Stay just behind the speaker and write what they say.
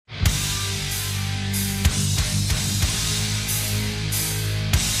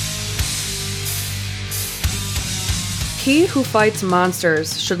He who fights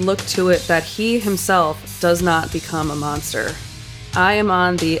monsters should look to it that he himself does not become a monster. I am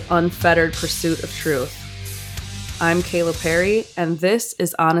on the unfettered pursuit of truth. I'm Kayla Perry, and this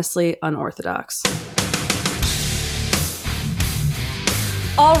is Honestly Unorthodox.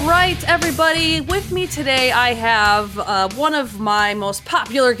 All right, everybody. With me today, I have one of my most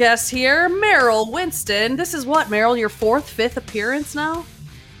popular guests here, Meryl Winston. This is what, Meryl, your fifth appearance now?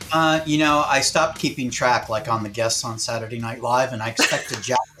 I stopped keeping track like on the guests on Saturday Night Live, and I expect to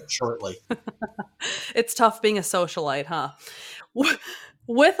jack it shortly. It's tough being a socialite, huh?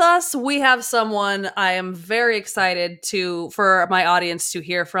 With us, we have someone I am very excited for my audience to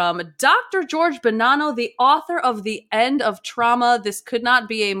hear from. Dr. George Bonanno, the author of The End of Trauma. This could not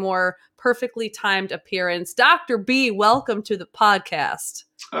be a more perfectly timed appearance. Dr. B, welcome to the podcast.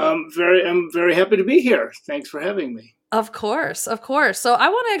 I'm very happy to be here. Thanks for having me. Of course. So I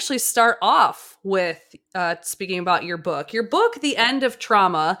want to actually start off with speaking about your book. Your book, The End of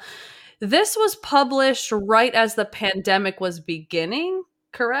Trauma. This was published right as the pandemic was beginning,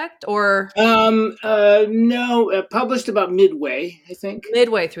 correct? Or no, published about midway, I think.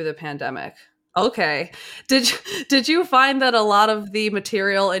 Midway through the pandemic. Okay. Did you find that a lot of the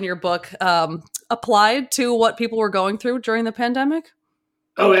material in your book applied to what people were going through during the pandemic?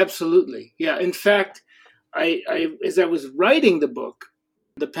 Oh, absolutely. Yeah. In fact, I as I was writing the book,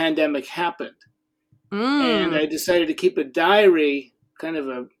 the pandemic happened. And I decided to keep a diary, kind of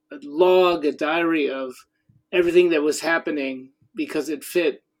a diary of everything that was happening because it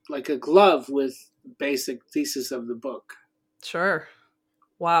fit like a glove with the basic thesis of the book. Sure.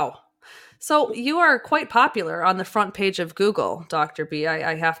 Wow. So you are quite popular on the front page of Google, Dr. B,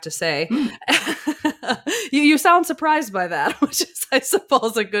 I have to say. You sound surprised by that, which is, I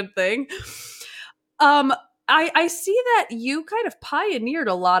suppose, a good thing. I see that you kind of pioneered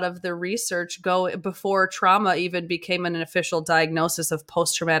a lot of the research before trauma even became an official diagnosis of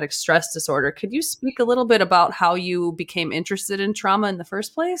post-traumatic stress disorder. Could you speak a little bit about how you became interested in trauma in the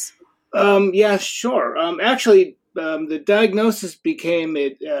first place? Yeah, sure. Actually, the diagnosis became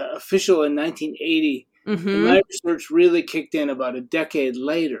official in 1980. Mm-hmm. And my research really kicked in about a decade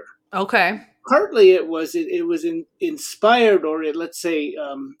later. Okay. Partly it was inspired, or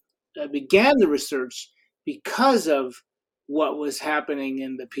I began the research because of what was happening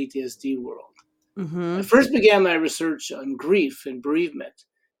in the PTSD world. Mm-hmm. I first began my research on grief and bereavement,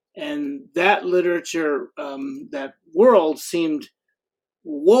 and that literature, that world seemed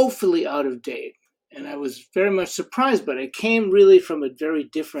woefully out of date. And I was very much surprised, but it came really from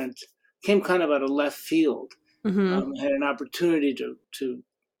came kind of out of left field. Mm-hmm. I had an opportunity to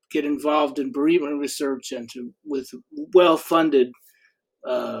get involved in bereavement research and with well-funded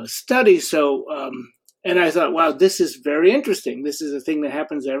studies. So, and I thought, wow, this is very interesting. This is a thing that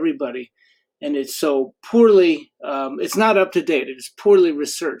happens to everybody. And it's so poorly, it's not up to date. It is poorly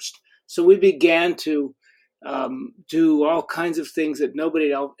researched. So we began to do all kinds of things that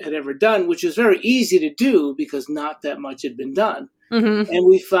nobody else had ever done, which is very easy to do because not that much had been done. Mm-hmm. And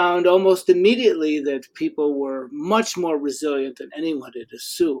we found almost immediately that people were much more resilient than anyone had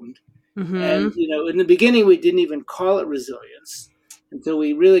assumed. Mm-hmm. And, in the beginning, we didn't even call it resilience until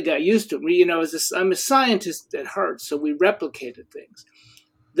we really got used to it. I'm a scientist at heart, so we replicated things.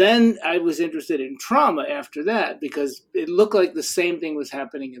 Then I was interested in trauma after that because it looked like the same thing was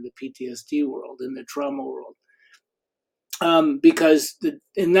happening in the PTSD world, in the trauma world. Because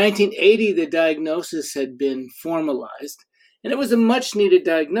in 1980, the diagnosis had been formalized, and it was a much needed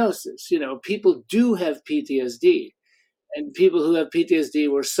diagnosis. People do have PTSD, and people who have PTSD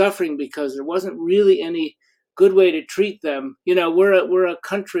were suffering because there wasn't really any good way to treat them. We're a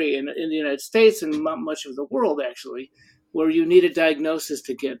country in the United States and much of the world, actually, where you need a diagnosis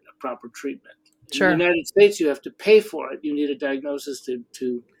to get a proper treatment. Sure. In the United States, you have to pay for it. You need a diagnosis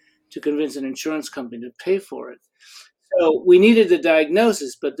to convince an insurance company to pay for it. So we needed the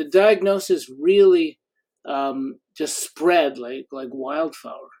diagnosis, but the diagnosis really just spread like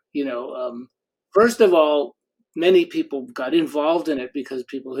wildfire. First of all, many people got involved in it because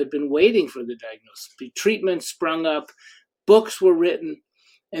people had been waiting for the diagnosis. Treatments sprung up, books were written,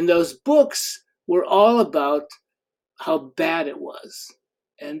 and those books were all about how bad it was.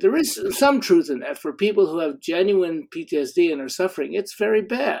 And there is some truth in that. For people who have genuine PTSD and are suffering, it's very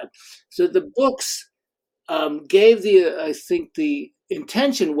bad. So the books gave the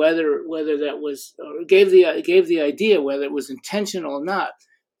intention, whether that was, or gave the idea, whether it was intentional or not,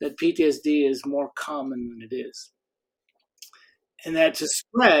 that PTSD is more common than it is. And that just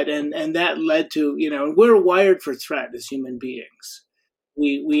spread, and that led to, we're wired for threat as human beings.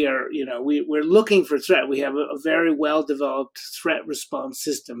 we are, we're looking for threat. We have a very well developed threat response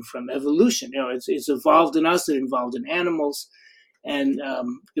system from evolution. It's evolved in us. It evolved in animals, and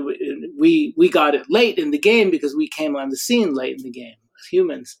we got it late in the game because we came on the scene late in the game as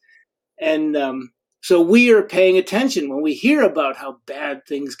humans, and so we are paying attention when we hear about how bad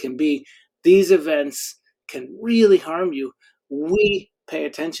things can be. These events can really harm you. We pay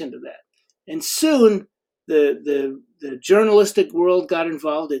attention to that, and soon the journalistic world got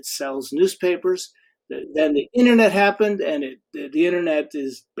involved. It sells newspapers. Then the internet happened, and the internet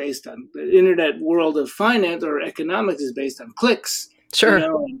is based on the internet world of finance or economics is based on clicks. Sure.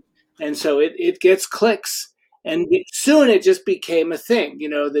 And so it gets clicks, and soon it just became a thing.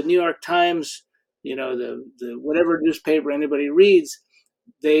 The New York Times, the whatever newspaper anybody reads,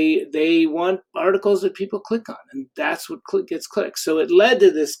 they want articles that people click on, and that's what gets clicks. So it led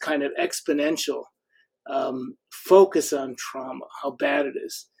to this kind of exponential focus on trauma, how bad it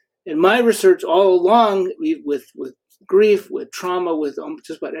is. In my research all along, with grief, with trauma, with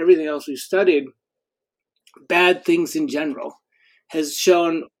just about everything else we've studied, bad things in general has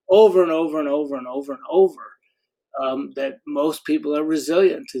shown over and over and over and over and over that most people are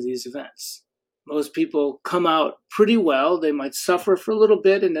resilient to these events. Most people come out pretty well. They might suffer for a little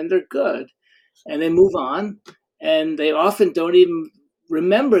bit, and then they're good, and they move on, and they often don't even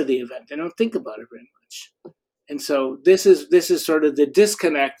remember the event. They don't think about it very much. And so this is sort of the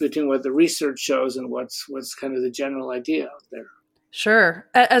disconnect between what the research shows and what's kind of the general idea out there. Sure.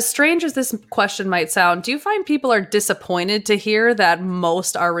 As strange as this question might sound, do you find people are disappointed to hear that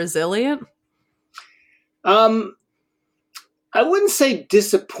most are resilient? I wouldn't say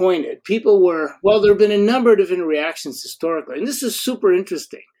disappointed. People were, there have been a number of different reactions historically, and this is super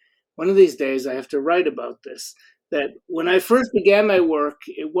interesting. One of these days I have to write about this. That when I first began my work,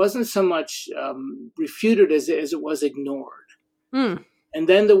 it wasn't so much refuted as it was ignored. Mm. And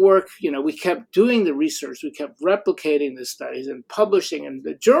then the work, we kept doing the research, we kept replicating the studies and publishing, and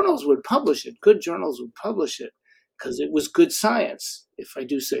the journals would publish it. Good journals would publish it because it was good science, if I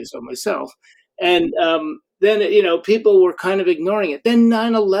do say so myself. And then, people were kind of ignoring it. Then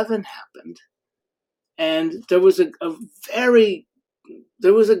 9/11 happened, and there was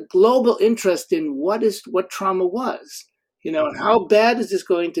there was a global interest in what trauma was, and how bad is this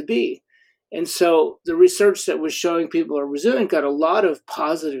going to be? And so the research that was showing people are resilient got a lot of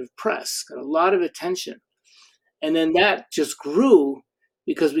positive press, got a lot of attention. And then that just grew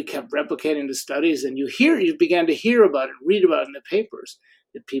because we kept replicating the studies, and you began to hear about it, read about it in the papers,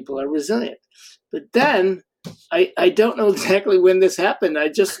 that people are resilient. But then I don't know exactly when this happened.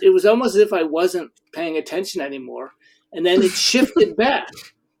 It was almost as if I wasn't paying attention anymore. And then it shifted back.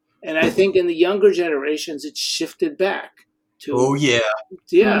 And I think in the younger generations, it shifted back to. Oh, yeah.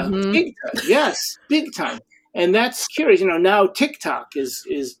 Yeah. Mm-hmm. Big time. Yes. Big time. And that's curious. Now TikTok is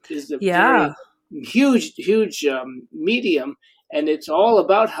a very huge medium. And it's all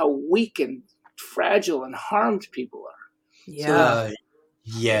about how weak and fragile and harmed people are. Yeah.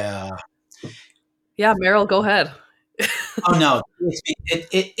 Yeah. Yeah. Meryl, go ahead. Oh, no.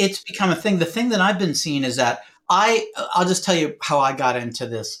 It's become a thing. The thing that I've been seeing is that I'll just tell you how I got into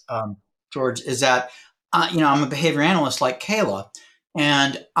this, George, is that, I'm a behavior analyst like Kayla,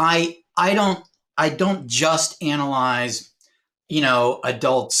 and I don't just analyze,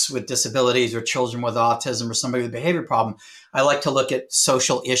 adults with disabilities or children with autism or somebody with a behavior problem. I like to look at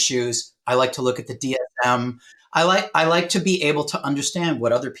social issues. I like to look at the DSM. I like to be able to understand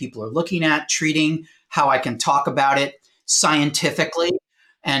what other people are looking at, treating, how I can talk about it scientifically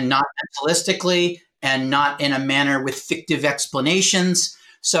and not mentalistically, and not in a manner with fictive explanations.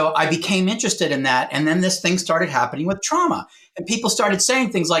 So I became interested in that. And then this thing started happening with trauma. And people started saying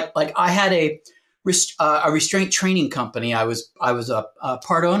things like I had a restraint training company. I was a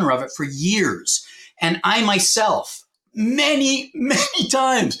part owner of it for years. And I myself, many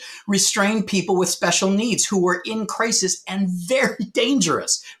times, restrained people with special needs who were in crisis and very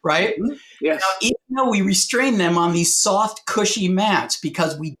dangerous, right? Mm-hmm. Yes. Now, even though we restrained them on these soft, cushy mats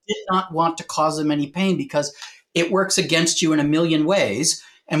because we did not want to cause them any pain because it works against you in a million ways,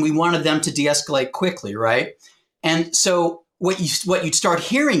 and we wanted them to de-escalate quickly, right? And so what you'd start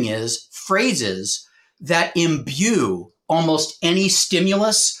hearing is phrases that imbue almost any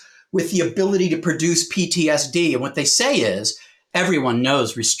stimulus with the ability to produce PTSD. And what they say is, everyone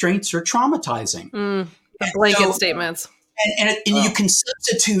knows restraints are traumatizing. The blanket statements. And you can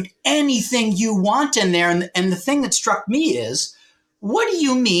substitute anything you want in there. And the thing that struck me is, what do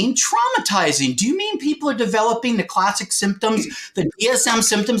you mean traumatizing? Do you mean people are developing the classic symptoms, the DSM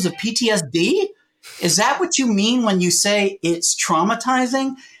symptoms of PTSD? Is that what you mean when you say it's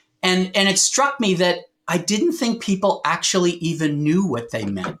traumatizing? And it struck me that I didn't think people actually even knew what they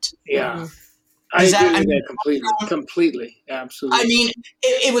meant. Yeah. Mm-hmm. I agree with that completely. Absolutely. I mean,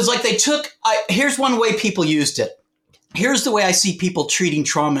 it was like they took, here's one way people used it. Here's the way I see people treating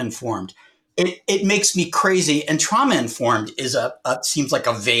trauma-informed. It makes me crazy. And trauma-informed is seems like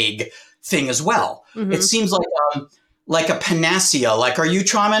a vague thing as well. Mm-hmm. It seems like a panacea. Like, are you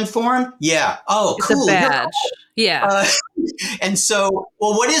trauma-informed? Yeah. Oh, it's cool. a badge. Yeah. And so,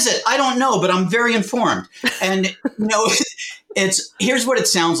 well, what is it? I don't know, but I'm very informed. And, here's what it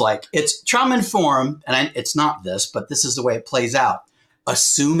sounds like. It's trauma-informed, and it's not this, but this is the way it plays out.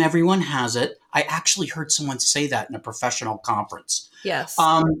 Assume everyone has it. I actually heard someone say that in a professional conference. Yes.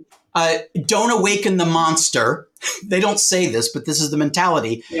 Don't awaken the monster. They don't say this, but this is the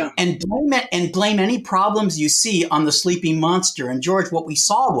mentality. Yeah. And blame any problems you see on the sleeping monster. And George, what we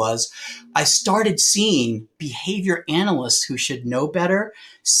saw was I started seeing behavior analysts who should know better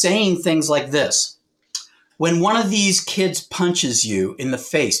saying things like this. When one of these kids punches you in the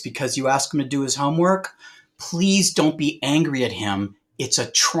face because you ask him to do his homework, please don't be angry at him. It's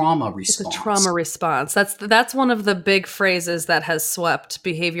a trauma response. It's a trauma response. That's one of the big phrases that has swept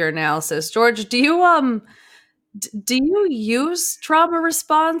behavior analysis. George, do you use trauma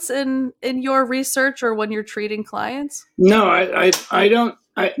response in your research or when you're treating clients? No, I don't.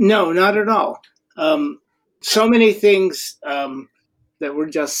 No, not at all. So many things that were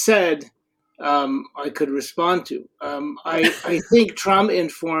just said, I could respond to. I think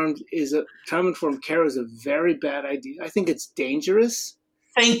trauma-informed care is a very bad idea. I think it's dangerous.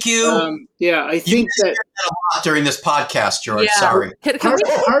 Thank you. Yeah, I think that a lot during this podcast, George. Yeah. Sorry. Part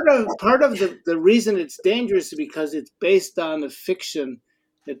of the reason it's dangerous is because it's based on a fiction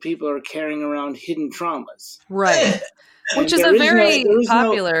that people are carrying around hidden traumas. Right. Which is a very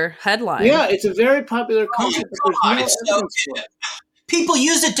popular headline. Yeah, it's a very popular concept.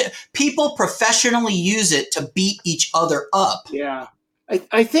 People professionally use it to beat each other up. Yeah.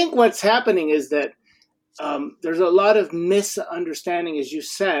 I think what's happening is that there's a lot of misunderstanding, as you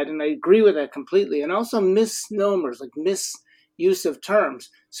said, and I agree with that completely, and also misnomers, like misuse of terms.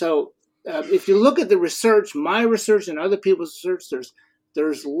 So if you look at the research, my research and other people's research,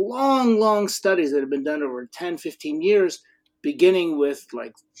 there's long studies that have been done over 10, 15 years, beginning with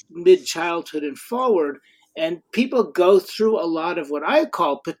like mid-childhood and forward, and people go through a lot of what I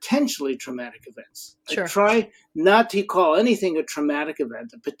call potentially traumatic events. Sure. I try not to call anything a traumatic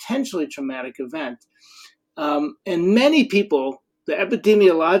event, a potentially traumatic event. And many people, the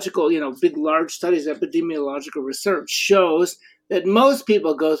epidemiological, big, large studies, epidemiological research shows that most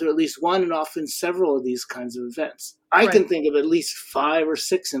people go through at least one and often several of these kinds of events. I can think of at least 5 or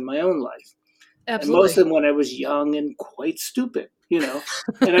 6 in my own life. Absolutely. And most of them when I was young and quite stupid, and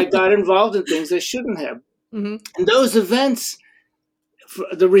I got involved in things I shouldn't have. Mm-hmm. And those events,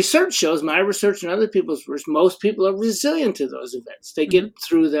 the research shows, my research and other people's research, most people are resilient to those events. They get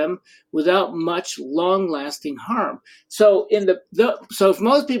through them without much long-lasting harm. So so if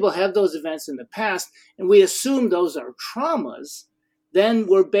most people have those events in the past, and we assume those are traumas, then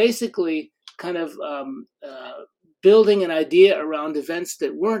we're basically kind of building an idea around events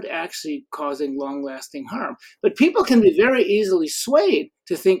that weren't actually causing long-lasting harm. But people can be very easily swayed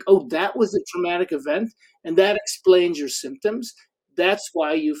to think, oh, that was a traumatic event, and that explains your symptoms. That's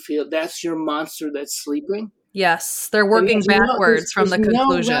why you feel that's your monster that's sleeping. Yes, they're working backwards from the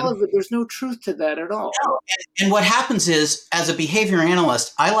conclusion. There's no truth to that at all. No. And what happens is, as a behavior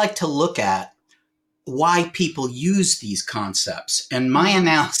analyst, I like to look at why people use these concepts. And my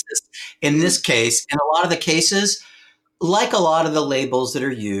analysis in this case, in a lot of the cases, like a lot of the labels that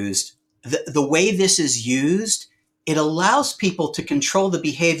are used, the way this is used, it allows people to control the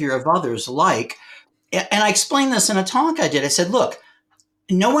behavior of others. And I explained this in a talk I did. I said, look,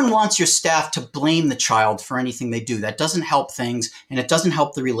 no one wants your staff to blame the child for anything they do. That doesn't help things, and it doesn't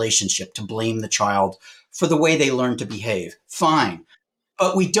help the relationship to blame the child for the way they learn to behave. Fine.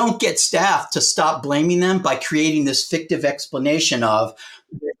 But we don't get staff to stop blaming them by creating this fictive explanation of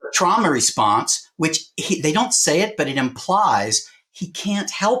trauma response, which they don't say it, but it implies he can't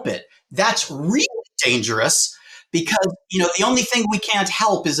help it. That's really dangerous because, the only thing we can't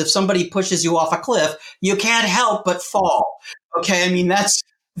help is if somebody pushes you off a cliff, you can't help but fall. Okay. I mean, that's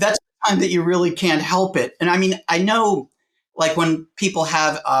the time that you really can't help it. And I mean, I know like when people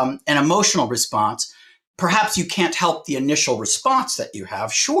have an emotional response, perhaps you can't help the initial response that you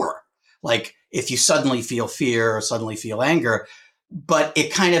have. Sure. Like if you suddenly feel fear or suddenly feel anger, but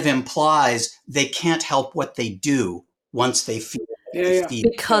it kind of implies they can't help what they do once they feel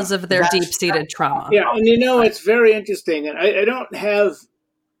because of their deep-seated trauma. Yeah, and it's very interesting. And I don't have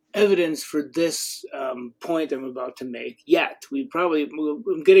evidence for this point I'm about to make yet.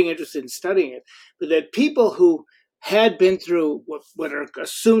 I'm getting interested in studying it, but that people who had been through what are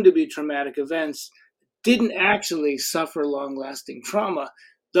assumed to be traumatic events didn't actually suffer long-lasting trauma.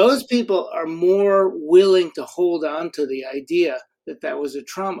 Those people are more willing to hold on to the idea that that was a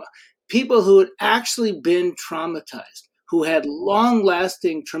trauma. People who had actually been traumatized, who had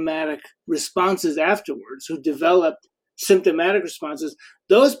long-lasting traumatic responses afterwards, who developed symptomatic responses,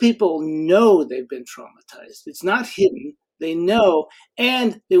 those people know they've been traumatized. It's not hidden. They know,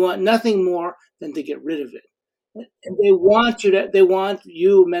 and they want nothing more than to get rid of it. And they want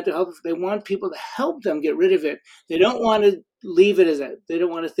you, mental health, they want people to help them get rid of it. They don't want to leave it they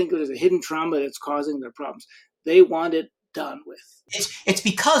don't want to think of it as a hidden trauma that's causing their problems. They want it done with. It's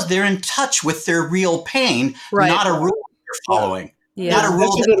because they're in touch with their real pain, Right. not a rule they're following. Yeah. Not a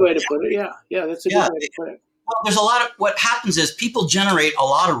rule. That's a good way to put it. Yeah, that's a good way to put it. Well, there's a lot of, what happens is people generate a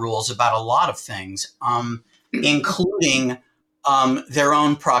lot of rules about a lot of things, including their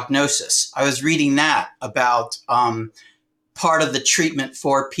own prognosis. I was reading that about part of the treatment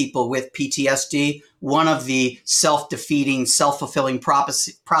for people with PTSD. One of the self-defeating, self-fulfilling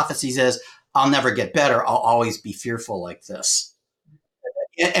prophecies is, I'll never get better. I'll always be fearful like this.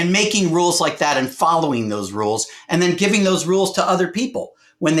 And making rules like that and following those rules and then giving those rules to other people.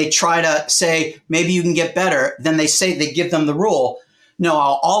 When they try to say, maybe you can get better, then they give them the rule. No,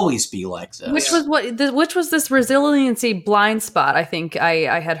 I'll always be like this. Which was this resiliency blind spot? I think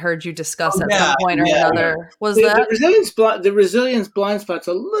I had heard you discuss at some point or another. Was that the resilience blind spot's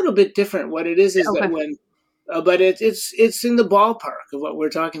a little bit different? What it is that when, but it's in the ballpark of what we're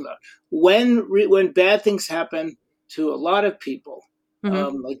talking about. When bad things happen to a lot of people,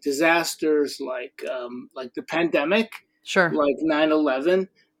 like disasters, like the pandemic, like 9/11,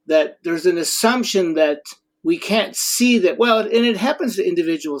 that there's an assumption that we can't see that. Well, and it happens to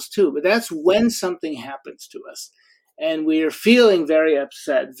individuals too, but that's when something happens to us and we are feeling very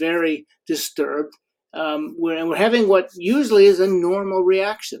upset, very disturbed. We're having what usually is a normal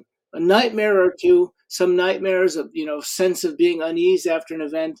reaction, a nightmare or two, some nightmares of, sense of being uneasy after an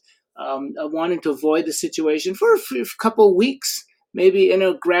event, of wanting to avoid the situation for a couple of weeks, maybe,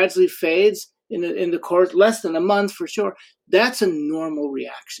 gradually fades in the course, less than a month for sure. That's a normal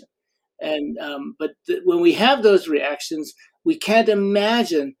reaction. And but when we have those reactions, we can't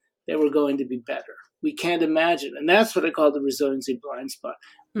imagine that we're going to be better. We can't imagine. And that's what I call the resiliency blind spot.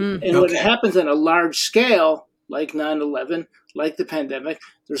 And when it happens on a large scale, like 9/11, like the pandemic,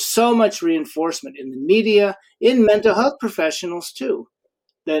 there's so much reinforcement in the media, in mental health professionals too.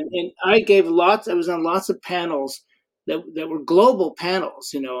 And I was on lots of panels that were global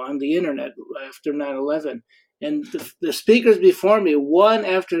panels, on the internet after 9/11. And the speakers before me, one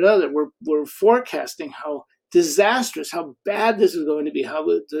after another, were forecasting how disastrous, how bad this was going to be, how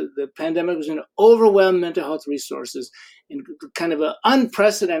the pandemic was going to overwhelm mental health resources in kind of an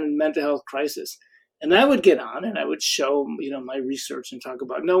unprecedented mental health crisis. And I would get on and I would show, my research and talk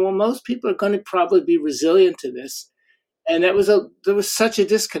about, no, well, most people are going to probably be resilient to this. And there was such a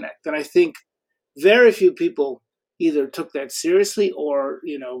disconnect. And I think very few people either took that seriously or,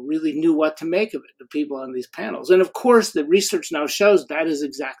 really knew what to make of it, the people on these panels. And of course, the research now shows that is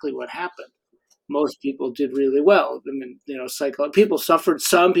exactly what happened. Most people did really well. I mean, people suffered,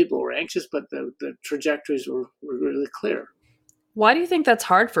 some people were anxious, but the trajectories were really clear. Why do you think that's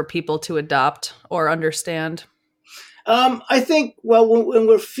hard for people to adopt or understand? I think, well, when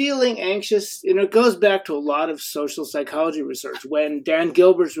we're feeling anxious, it goes back to a lot of social psychology research, when Dan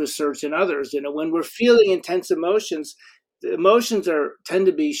Gilbert's research and others, when we're feeling intense emotions, the emotions tend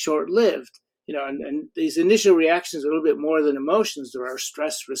to be short-lived, and these initial reactions are a little bit more than emotions. There are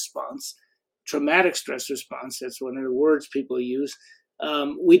stress response, traumatic stress response. That's one of the words people use.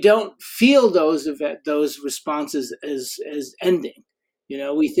 We don't feel those responses as ending.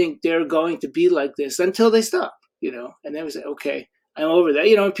 We think they're going to be like this until they stop. And then we say, okay, I'm over that.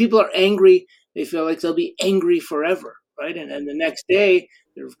 When people are angry, they feel like they'll be angry forever, right? And then the next day,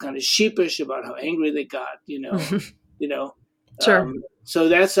 they're kind of sheepish about how angry they got, Sure. So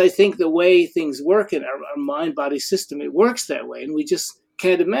that's, I think, the way things work in our mind-body system. It works that way, and we just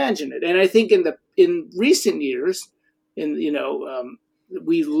can't imagine it. And I think in recent years,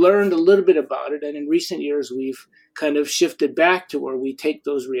 we've learned a little bit about it, and in recent years, we've kind of shifted back to where we take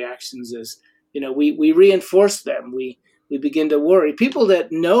those reactions as we reinforce them. We begin to worry. People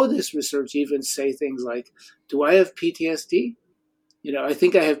that know this research even say things like, do I have PTSD? I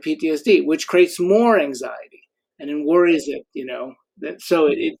think I have PTSD, which creates more anxiety and then worries it, so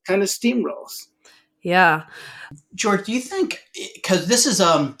it kind of steamrolls. Yeah. George, do you think, because this is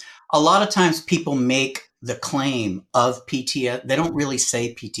a lot of times people make the claim of PTSD. They don't really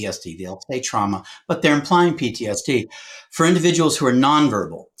say PTSD, they'll say trauma, but they're implying PTSD for individuals who are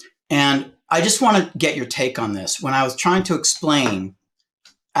nonverbal. And I just want to get your take on this. When I was trying to explain,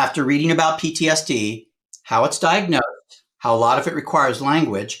 after reading about PTSD, how it's diagnosed, how a lot of it requires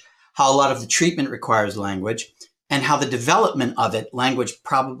language, how a lot of the treatment requires language, and how the development of it, language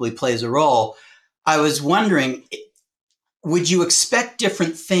probably plays a role, I was wondering, would you expect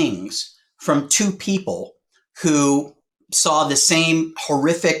different things from two people who saw the same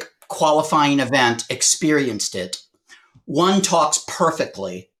horrific qualifying event, experienced it? One talks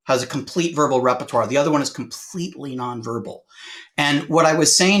perfectly, has a complete verbal repertoire. The other one is completely nonverbal. And what I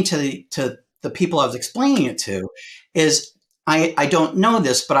was saying to the people I was explaining it to is, I don't know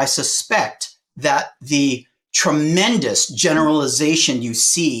this, but I suspect that the tremendous generalization you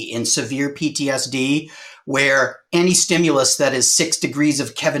see in severe PTSD, where any stimulus that is 6 degrees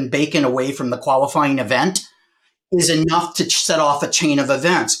of Kevin Bacon away from the qualifying event is enough to set off a chain of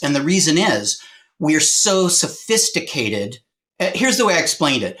events. And the reason is we're so sophisticated. Here's the way I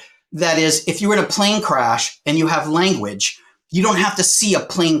explained it. That is, if you were in a plane crash and you have language, you don't have to see a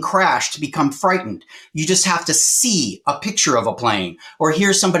plane crash to become frightened. You just have to see a picture of a plane or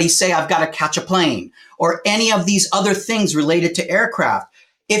hear somebody say, I've got to catch a plane, or any of these other things related to aircraft.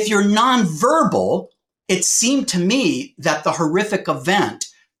 If you're nonverbal, it seemed to me that the horrific event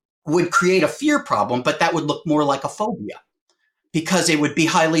would create a fear problem, but that would look more like a phobia because it would be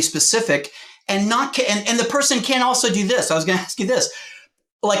highly specific and not, and the person can also do this. I was going to ask you this.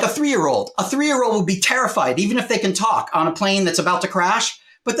 Like a 3-year-old will be terrified, even if they can talk, on a plane that's about to crash.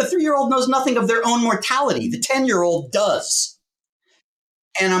 But the 3-year-old knows nothing of their own mortality. The 10-year-old does.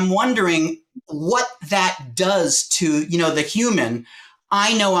 And I'm wondering what that does to, the human.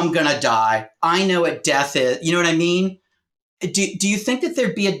 I know I'm going to die. I know what death is. You know what I mean? Do you think that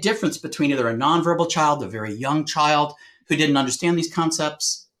there'd be a difference between either a nonverbal child, a very young child who didn't understand these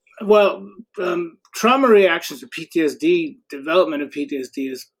concepts? Well, trauma reactions or PTSD, development of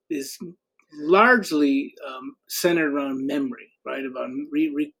PTSD is largely centered around memory, right? About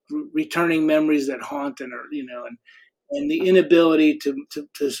returning memories that haunt and and the inability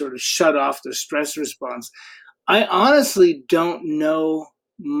to sort of shut off the stress response. I honestly don't know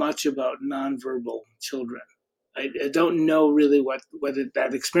much about nonverbal children. I don't know really what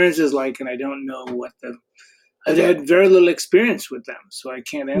that experience is like, and I don't know I've had very little experience with them, so I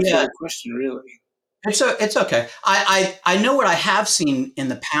can't answer the question really. It's okay. I know what I have seen in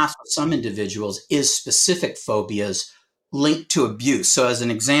the past with some individuals is specific phobias linked to abuse. So as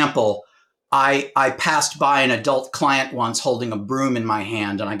an example, I passed by an adult client once holding a broom in my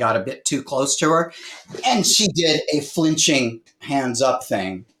hand, and I got a bit too close to her, and she did a flinching hands up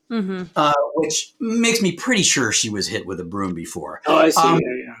thing, which makes me pretty sure she was hit with a broom before. Oh, I see.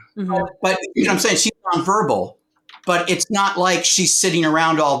 Yeah. Mm-hmm. But I'm saying she's nonverbal, but it's not like she's sitting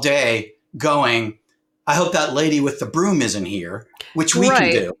around all day going, I hope that lady with the broom isn't here, which we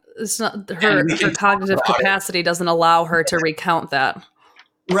can do. It's not her cognitive capacity doesn't allow her to recount that.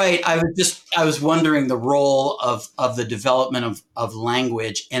 Right. I was wondering the role of the development of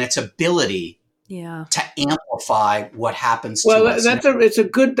language and its ability to amplify what happens to us. Well,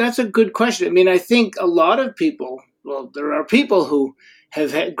 that's a good question. I mean, I think a lot of people, there are people who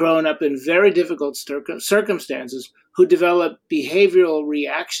have grown up in very difficult circumstances who develop behavioral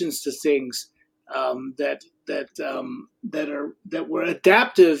reactions to things that were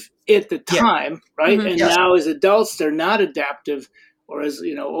adaptive at the time, right? Mm-hmm. And now as adults, they're not adaptive, or as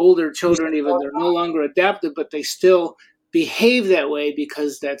older children, even they're no longer adaptive, but they still behave that way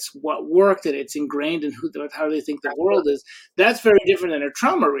because that's what worked and it's ingrained in how they think the world is. That's very different than a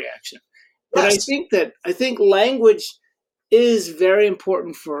trauma reaction. But I think language is very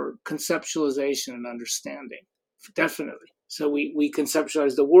important for conceptualization and understanding, definitely. So we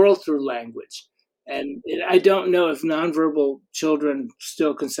conceptualize the world through language. And I don't know if nonverbal children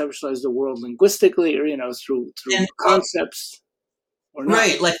still conceptualize the world linguistically or, through concepts or not.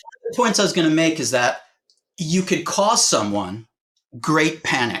 Right. Like the points I was going to make is that you could cause someone great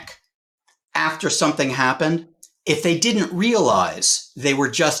panic after something happened if they didn't realize they were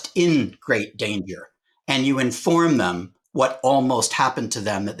just in great danger and you inform them what almost happened to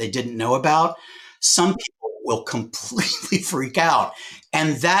them that they didn't know about. Some people will completely freak out.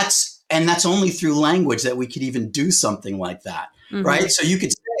 And that's only through language that we could even do something like that, right? So you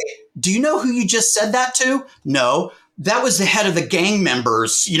could say, do you know who you just said that to? No, that was the head of the gang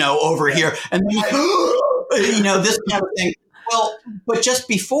members, over here. And then, this kind of thing. Well, but just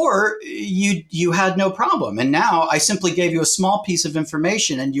before you had no problem. And now I simply gave you a small piece of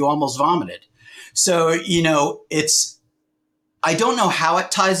information and you almost vomited. So, I don't know how it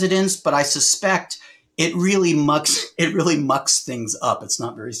ties it in, but I suspect it really mucks things up. It's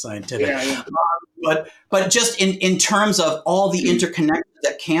not very scientific. Yeah. But just in terms of all the interconnections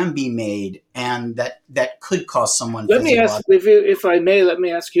that can be made and that could cause someone. Let me ask, if I may, let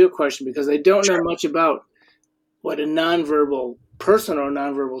me ask you a question, because I don't know much about what a nonverbal person or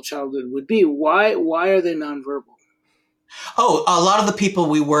nonverbal childhood would be. Why are they nonverbal? Oh, a lot of the people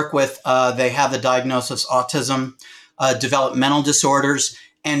we work with, they have the diagnosis autism, developmental disorders,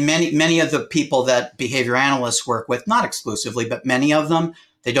 and many of the people that behavior analysts work with, not exclusively, but many of them,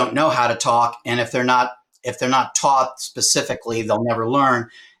 they don't know how to talk, and if they're not taught specifically, they'll never learn.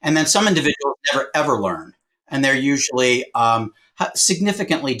 And then some individuals never ever learn, and they're usually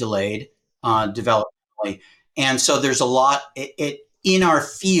significantly delayed developmentally. And so there's a lot in our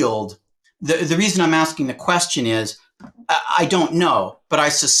field. The reason I'm asking the question is I don't know, but I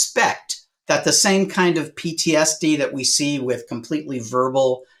suspect that the same kind of PTSD that we see with completely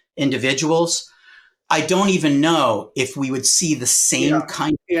verbal individuals, I don't even know if we would see the same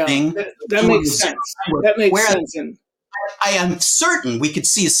kind of thing. That makes sense. That makes sense. I am certain we could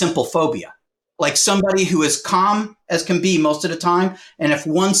see a simple phobia, like somebody who is calm as can be most of the time. And if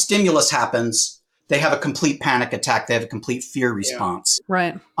one stimulus happens, they have a complete panic attack. They have a complete fear response.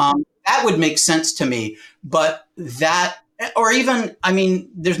 Right. That would make sense to me. But that, or even, I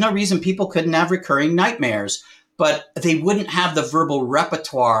mean, there's no reason people couldn't have recurring nightmares, but they wouldn't have the verbal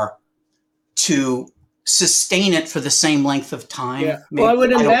repertoire to sustain it for the same length of time. Yeah. Well, I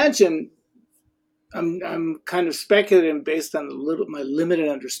would imagine, I'm kind of speculating based on my limited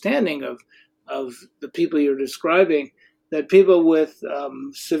understanding of the people you're describing, that people with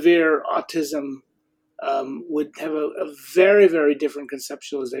severe autism would have a very, very different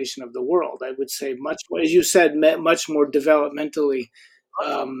conceptualization of the world. I would say much more, as you said, much more developmentally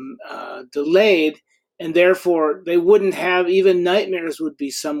delayed, and therefore they wouldn't have, even nightmares would be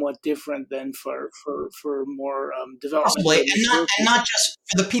somewhat different than for more developmental. Possibly, and not just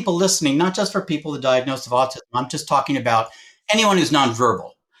for the people listening, not just for people diagnosed with autism. I'm just talking about anyone who's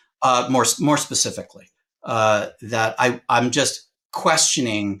nonverbal, more specifically. That I'm just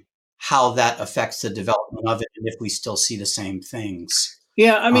questioning how that affects the development of it, and if we still see the same things.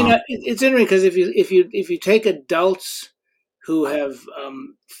 Yeah, I mean, it's interesting because if you take adults who have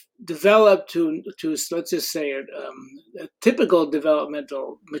developed to let's just say a typical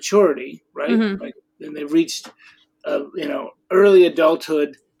developmental maturity, right? Mm-hmm. Like, and they've reached early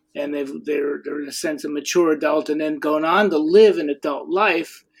adulthood, and they're in a sense a mature adult, and then going on to live an adult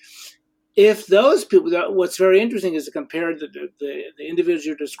life. If those people, what's very interesting is to compare the individuals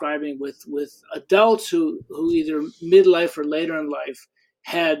you're describing with adults who either midlife or later in life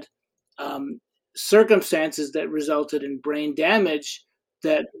had circumstances that resulted in brain damage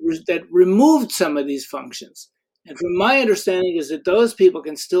that removed some of these functions. And from my understanding is that those people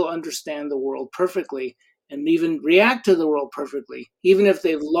can still understand the world perfectly and even react to the world perfectly, even if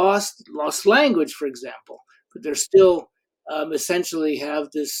they've lost language, for example, but they're still essentially have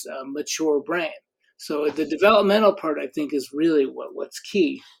this mature brain. So the developmental part, I think, is really what's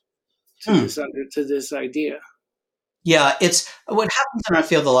key to this idea. Yeah, it's what happens in our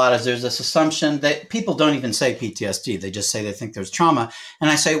field a lot is there's this assumption that people don't even say PTSD. They just say they think there's trauma.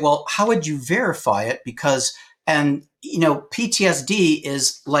 And I say, well, how would you verify it? Because, PTSD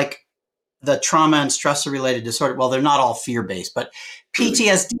is like the trauma and stressor related disorder. Well, they're not all fear-based, but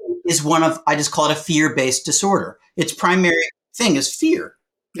PTSD is I just call it a fear-based disorder. Its primary thing is fear.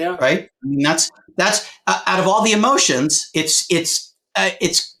 Yeah. Right. I mean, that's out of all the emotions, it's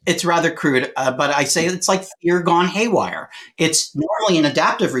rather crude, but I say it's like fear gone haywire. It's normally an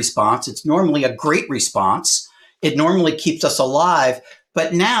adaptive response. It's normally a great response. It normally keeps us alive,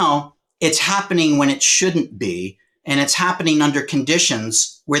 but now it's happening when it shouldn't be. And it's happening under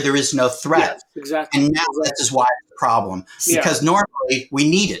conditions where there is no threat. Yes, exactly. And now this is why it's a problem, because normally we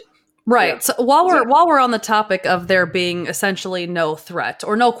need it. Right. Yeah. So while we're on the topic of there being essentially no threat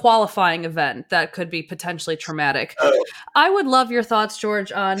or no qualifying event that could be potentially traumatic, I would love your thoughts,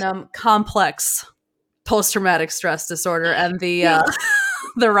 George, on complex post-traumatic stress disorder and the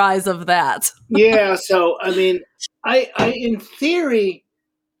the rise of that. Yeah. So I mean, I in theory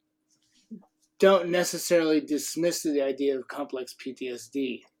don't necessarily dismiss the idea of complex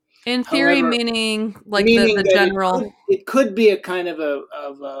PTSD. In theory, however, meaning the general. It could be a kind of a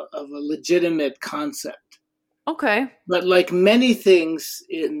legitimate concept. Okay. But like many things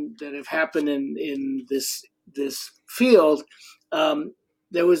that have happened in this field,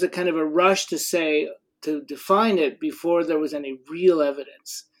 there was a kind of a rush to define it before there was any real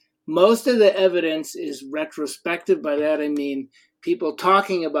evidence. Most of the evidence is retrospective. By that I mean people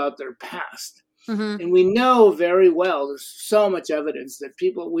talking about their past. Mm-hmm. And we know very well, there's so much evidence that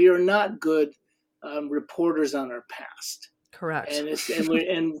we are not good reporters on our past. Correct.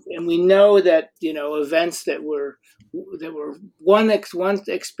 And we know that, events that were one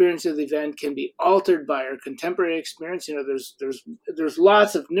experience of the event can be altered by our contemporary experience. There's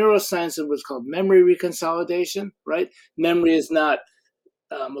lots of neuroscience of what's called memory reconsolidation, right? Memory is not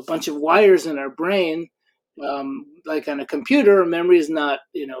a bunch of wires in our brain, like on a computer. Memory is not,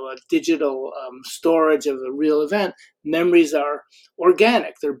 a digital storage of a real event. Memories are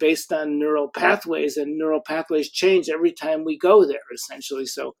organic. They're based on neural pathways, and neural pathways change every time we go there, essentially.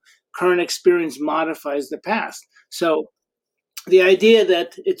 So current experience modifies the past. So the idea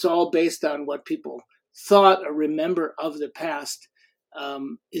that it's all based on what people thought or remember of the past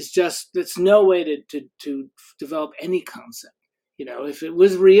that's no way to develop any concept. If it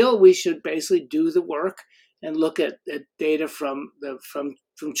was real, we should basically do the work and look at data from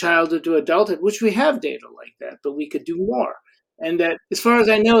childhood to adulthood, which we have data like that, but we could do more. And that, as far as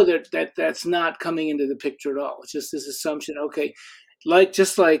I know, that's not coming into the picture at all. It's just this assumption, okay,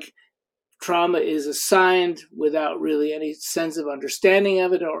 just like trauma is assigned without really any sense of understanding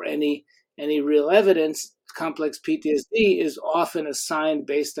of it or any real evidence, complex PTSD is often assigned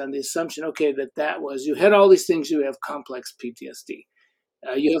based on the assumption, okay, you had all these things, you have complex PTSD.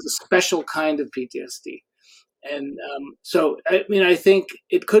 You have a special kind of PTSD. And so, I think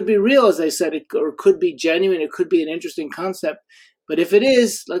it could be real, as I said, or could be genuine. It could be an interesting concept. But if it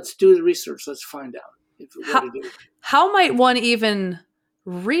is, let's do the research. Let's find out what it is. How might one even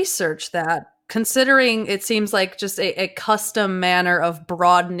research that, considering it seems like just a custom manner of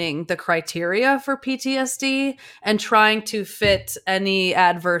broadening the criteria for PTSD and trying to fit any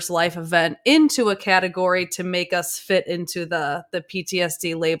adverse life event into a category to make us fit into the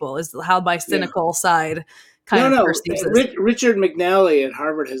PTSD label, is how my cynical side kind of perceives this. Richard McNally at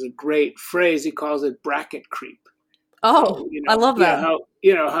Harvard has a great phrase. He calls it bracket creep. Oh, I love that. How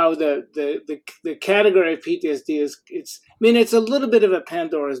the category of PTSD it's a little bit of a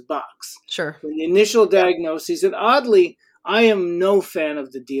Pandora's box. Sure. When the initial diagnoses, and oddly, I am no fan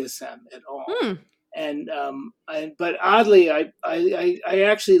of the DSM at all. But oddly, I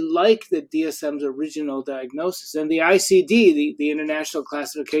actually like the DSM's original diagnosis, and the ICD, the International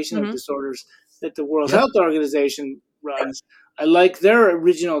Classification of Disorders that the World Health Organization runs. I like their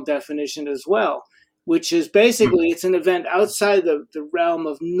original definition as well, which is basically it's an event outside the realm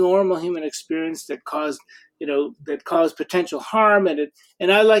of normal human experience that caused potential harm,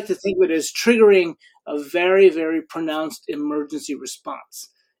 and I like to think of it as triggering a very, very pronounced emergency response.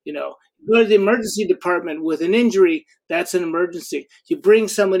 You go to the emergency department with an injury, that's an emergency. You bring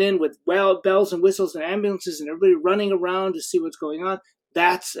someone in with bells and whistles and ambulances and everybody running around to see what's going on,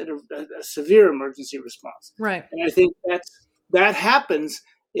 that's a severe emergency response. Right. And I think that happens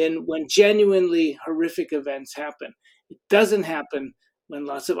when genuinely horrific events happen. It doesn't happen when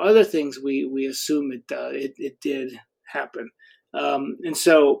lots of other things we assume it did happen. And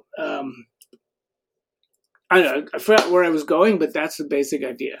so I don't know, I forgot where I was going, but that's the basic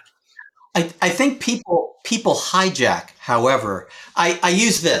idea. I think people hijack. However, I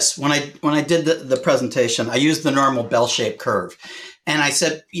use this when I did the presentation. I used the normal bell-shaped curve, and I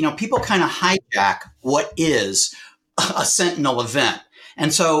said, people kind of hijack what is a sentinel event.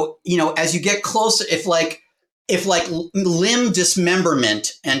 And so, as you get closer, if limb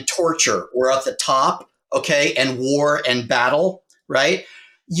dismemberment and torture were at the top, okay, and war and battle, right,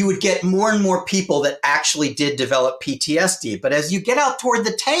 you would get more and more people that actually did develop PTSD. But as you get out toward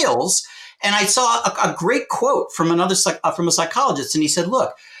the tails, and I saw a great quote from from a psychologist, and he said,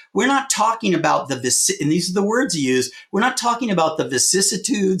 look, we're not talking about and these are the words he used, we're not talking about the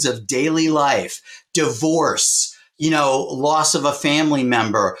vicissitudes of daily life, divorce, loss of a family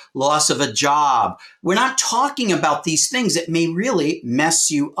member, loss of a job. We're not talking about these things that may really mess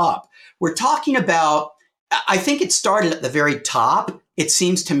you up. We're talking about, I think it started at the very top. It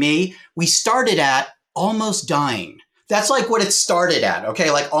seems to me we started at almost dying. That's like what it started at,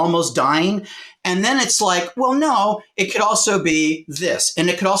 okay? Like almost dying. And then it's like, well, no, it could also be this, and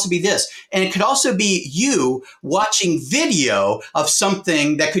it could also be this, and it could also be you watching video of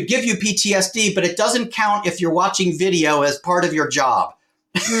something that could give you PTSD, but it doesn't count if you're watching video as part of your job,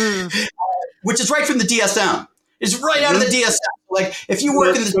 which is right from the DSM. It's right out of the DSM. Like if you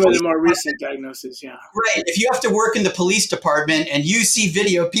work in some of the more recent diagnoses, yeah. Right. If you have to work in the police department and you see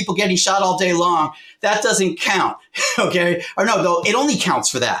video of people getting shot all day long, that doesn't count. Okay. Or no, though it only counts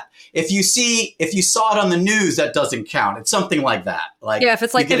for that. If you saw it on the news, that doesn't count. It's something like that. Like if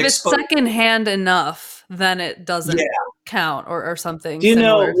it's secondhand enough, then it doesn't count or something. Do you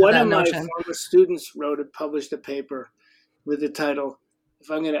know one of my former students published a paper with the title,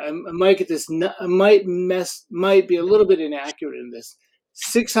 I might get this, I might be a little bit inaccurate in this,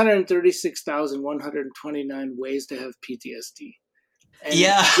 636,129 ways to have PTSD. And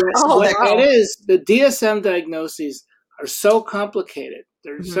yeah. what that is, the DSM diagnoses are so complicated.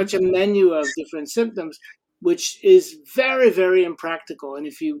 There's such a menu of different symptoms, which is very, very impractical. And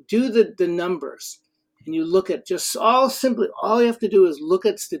if you do the numbers and you look at just all you have to do is look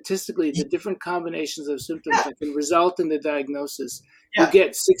at statistically the different combinations of symptoms that can result in the diagnosis. You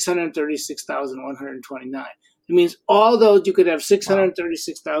get 636,129. It means all those, you could have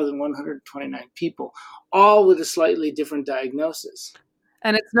 636,129 people, all with a slightly different diagnosis.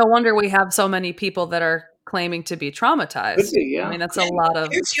 And it's no wonder we have so many people that are claiming to be traumatized. I mean, that's a lot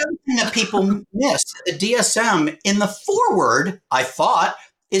of... Here's the other thing that people miss. The DSM in the foreword, I thought,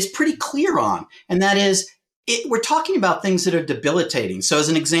 is pretty clear on. And that is, we're talking about things that are debilitating. So as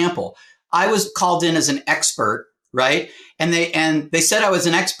an example, I was called in as an expert, right? And they said I was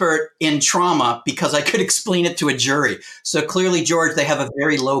an expert in trauma because I could explain it to a jury. So clearly, George, they have a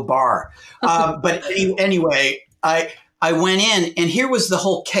very low bar. But anyway, I went in, and here was the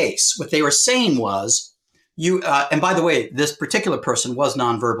whole case. What they were saying was, and by the way, this particular person was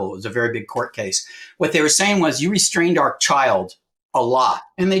nonverbal. It was a very big court case. What they were saying was, you restrained our child a lot.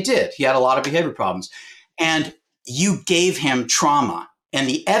 And they did. He had a lot of behavior problems. And you gave him trauma. And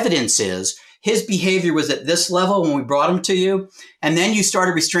the evidence is his behavior was at this level when we brought him to you. And then you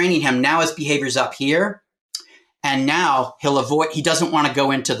started restraining him. Now his behavior's up here. And now he doesn't want to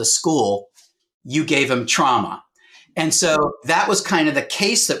go into the school. You gave him trauma. And so that was kind of the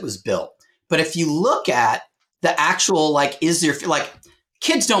case that was built. But if you look at the actual,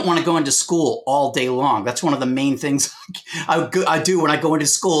 kids don't want to go into school all day long. That's one of the main things I do when I go into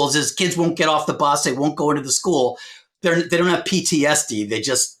schools is kids won't get off the bus. They won't go into the school. They don't have PTSD. They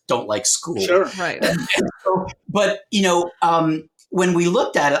just don't like school. Sure. Right. But, when we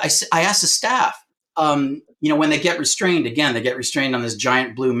looked at it, I asked the staff, when they get restrained, again, they get restrained on this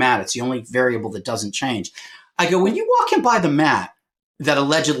giant blue mat. It's the only variable that doesn't change. I go, when you walk him by the mat that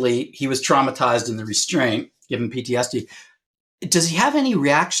allegedly he was traumatized in the restraint, given PTSD, does he have any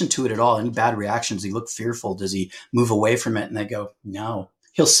reaction to it at all? Any bad reactions? Does he look fearful? Does he move away from it? And they go, no,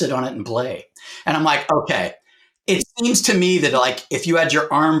 he'll sit on it and play. And I'm like, okay. It seems to me that if you had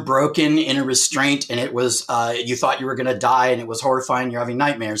your arm broken in a restraint and it was, you thought you were going to die and it was horrifying, you're having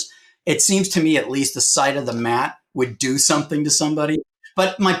nightmares. It seems to me at least the sight of the mat would do something to somebody.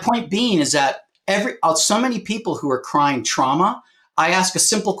 But my point being is that so many people who are crying trauma, I ask a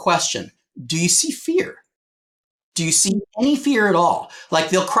simple question. Do you see fear? Do you see any fear at all?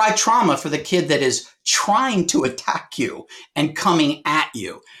 They'll cry trauma for the kid that is trying to attack you and coming at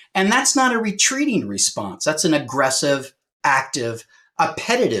you. And that's not a retreating response. That's an aggressive, active,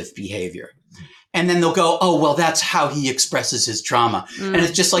 appetitive behavior. And then they'll go, oh, well, that's how he expresses his trauma. And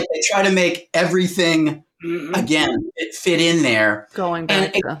it's just like they try to make everything, again, it fit in there. Going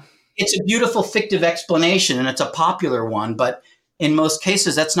back. It's a beautiful fictive explanation, and it's a popular one, but in most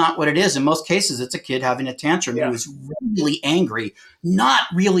cases, that's not what it is. In most cases, it's a kid having a tantrum who is really angry, not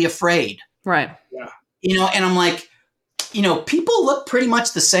really afraid. Right. Yeah. And I'm like, people look pretty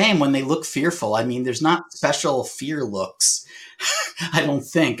much the same when they look fearful. I mean, there's not special fear looks. I don't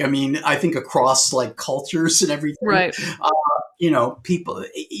think. I mean, I think across cultures and everything, right. People,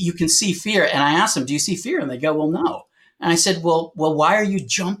 you can see fear. And I asked them, do you see fear? And they go, well, no. And I said, well, why are you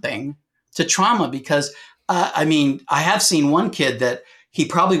jumping to trauma? Because I have seen one kid that he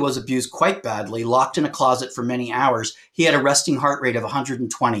probably was abused quite badly, locked in a closet for many hours. He had a resting heart rate of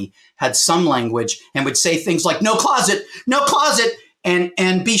 120, had some language, and would say things like, no closet,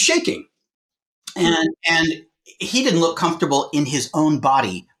 and be shaking. And he didn't look comfortable in his own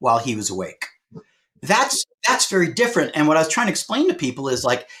body while he was awake. That's very different. And what I was trying to explain to people is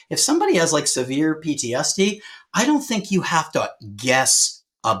if somebody has severe PTSD, I don't think you have to guess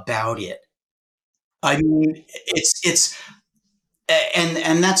about it. I mean,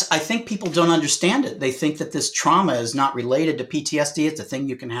 and that's, I think people don't understand it. They think that this trauma is not related to PTSD. It's a thing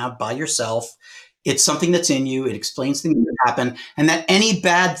you can have by yourself. It's something that's in you. It explains things that happen. And that any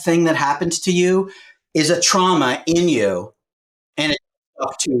bad thing that happens to you is a trauma in you and it's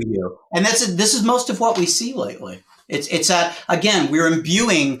up to you. And this is most of what we see lately. It's that, again, we're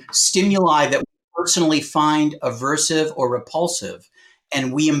imbuing stimuli that we personally find aversive or repulsive.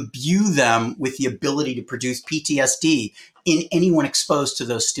 And we imbue them with the ability to produce PTSD in anyone exposed to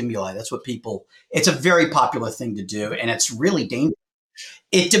those stimuli. That's what it's a very popular thing to do. And it's really dangerous.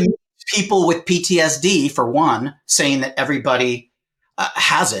 It demeans people with PTSD, for one, saying that everybody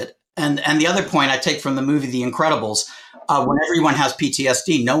has it. And the other point I take from the movie The Incredibles, when everyone has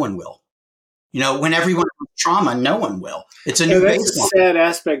PTSD, no one will. When everyone has trauma, no one will. It's a new baseline. That's a sad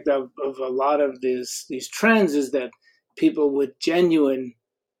aspect of a lot of these trends is that people with genuine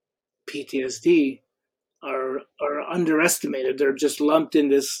PTSD are underestimated. They're just lumped in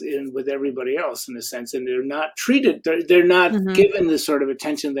with everybody else in a sense, and they're not treated. They're not given the sort of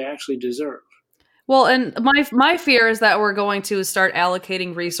attention they actually deserve. Well, and my fear is that we're going to start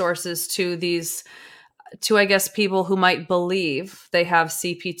allocating resources to these, to I guess people who might believe they have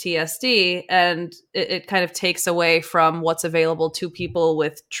CPTSD, and it kind of takes away from what's available to people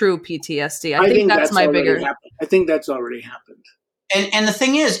with true PTSD. I think that's my bigger. Happened. I think that's already happened. And the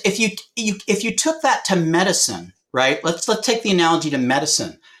thing is, if you took that to medicine, right? Let's take the analogy to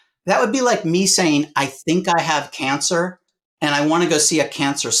medicine. That would be like me saying, I think I have cancer and I want to go see a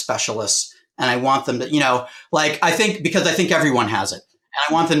cancer specialist, and I want them to, because I think everyone has it, and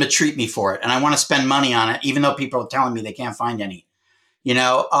I want them to treat me for it, and I want to spend money on it, even though people are telling me they can't find any.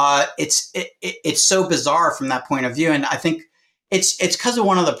 It's so bizarre from that point of view, and I think it's because of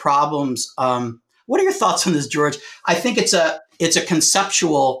one of the problems. What are your thoughts on this, George? I think it's a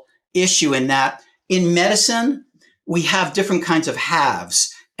conceptual issue in that in medicine, we have different kinds of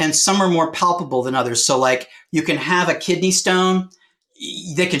haves, and some are more palpable than others. So like you can have a kidney stone.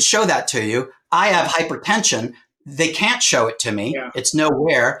 They can show that to you. I have hypertension. They can't show it to me. Yeah. It's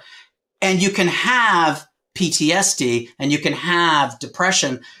nowhere. And you can have PTSD and you can have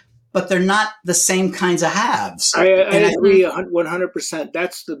depression, but they're not the same kinds of halves. I agree 100%.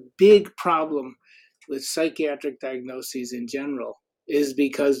 That's the big problem with psychiatric diagnoses in general, is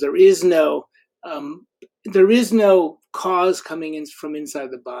because there is no cause coming in from inside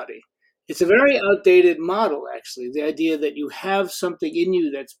the body. It's a very outdated model, actually. The idea that you have something in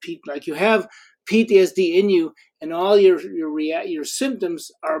you that's like you have PTSD in you, and all your symptoms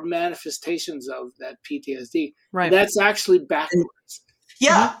are manifestations of that PTSD. Right. And that's actually backwards.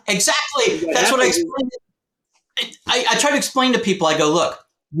 Yeah, exactly. That's what I explain. I try to explain to people. I go, look,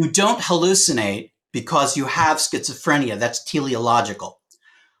 you don't hallucinate because you have schizophrenia. That's teleological.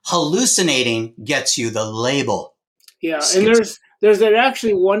 Hallucinating gets you the label. Yeah, and there's an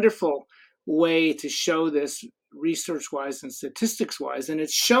actually wonderful way to show this research-wise and statistics-wise, and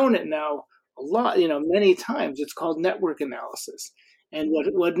it's shown it now a lot, many times. It's called network analysis. And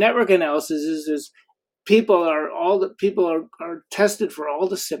what network analysis is people are tested for all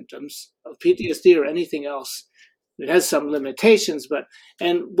the symptoms of PTSD or anything else. It has some limitations,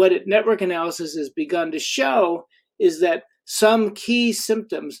 and what network analysis has begun to show is that some key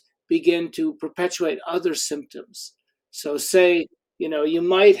symptoms begin to perpetuate other symptoms. So say, you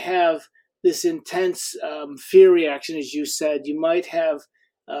might have this intense fear reaction, as you said. You might have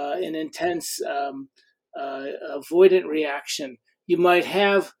an intense avoidant reaction. You might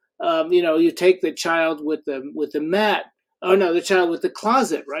have, you take the child with the mat. Oh no, the child with the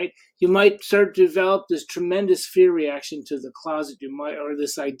closet, right? You might start to develop this tremendous fear reaction to the closet. Or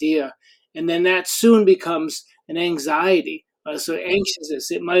this idea, and then that soon becomes an anxiety. So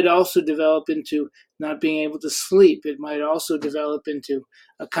anxiousness. It might also develop into not being able to sleep. It might also develop into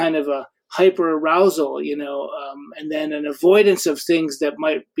a kind of a hyperarousal, and then an avoidance of things that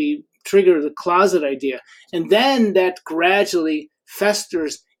might trigger the closet idea. And then that gradually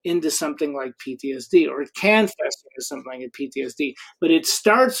festers into something like PTSD, or it can fester into something like PTSD. But it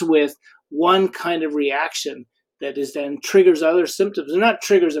starts with one kind of reaction that is then triggers other symptoms. Not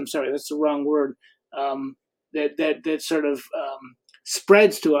triggers, I'm sorry, that's the wrong word. That sort of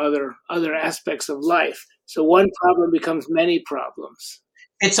spreads to other aspects of life. So one problem becomes many problems.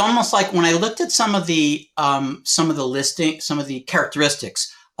 It's almost like when I looked at some of the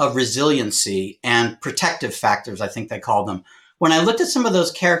characteristics of resiliency and protective factors, I think they call them. When I looked at some of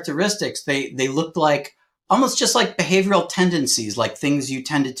those characteristics, they looked like almost just like behavioral tendencies, like things you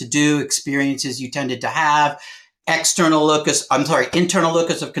tended to do, experiences you tended to have, internal locus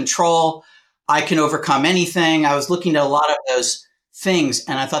of control. I can overcome anything. I was looking at a lot of those things,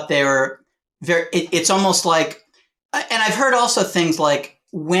 and I thought they were it's almost like, and I've heard also things like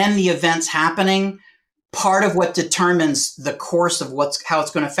when the event's happening, part of what determines the course of how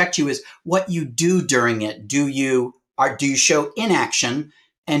it's going to affect you is what you do during it. Do you show inaction,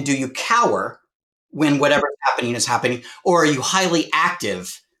 and do you cower when whatever's happening is happening, or are you highly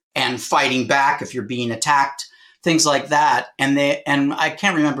active and fighting back if you're being attacked? Things like that. And I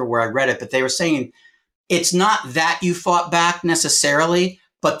can't remember where I read it, but they were saying it's not that you fought back necessarily,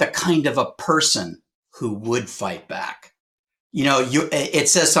 but the kind of a person who would fight back. It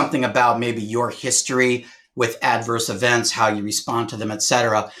says something about maybe your history with adverse events, how you respond to them, et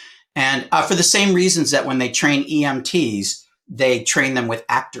cetera. And for the same reasons that when they train EMTs, they train them with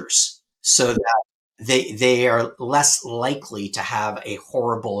actors so that they are less likely to have a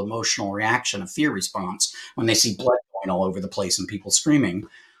horrible emotional reaction, a fear response, when they see blood going all over the place and people screaming.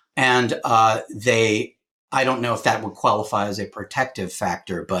 And they I don't know if that would qualify as a protective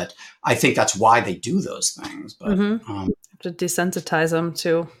factor, but I think that's why they do those things. But to desensitize them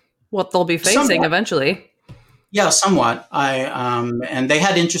to what they'll be facing somewhat. eventually. Yeah, somewhat. And they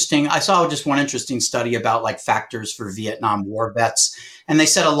had I saw just one interesting study about like factors for Vietnam War vets. And they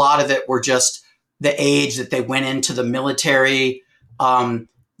said a lot of it were just the age that they went into the military.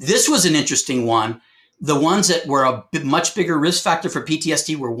 This was an interesting one. The ones that were a much bigger risk factor for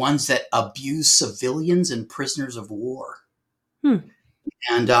PTSD were ones that abused civilians and prisoners of war.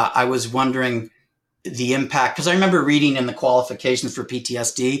 And I was wondering the impact, because I remember reading in the qualifications for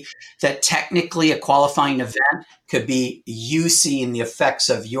PTSD that technically a qualifying event could be you seeing the effects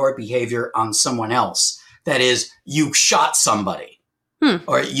of your behavior on someone else. That is, you shot somebody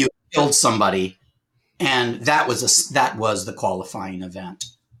or you killed somebody, and that was the qualifying event.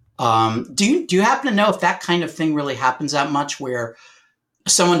 Do you happen to know if that kind of thing really happens that much, where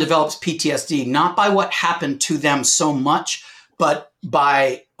someone develops PTSD not by what happened to them so much, but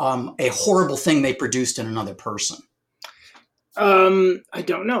by a horrible thing they produced in another person? I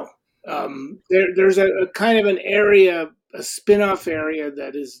don't know. There's a kind of an area, a spin-off area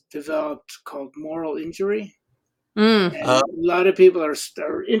that is developed called moral injury. And a lot of people are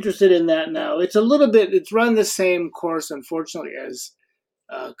interested in that now. It's run the same course, unfortunately, as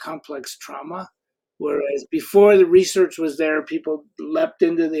complex trauma. Whereas before the research was there, people leapt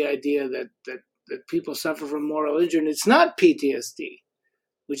into the idea that people suffer from moral injury, and it's not PTSD,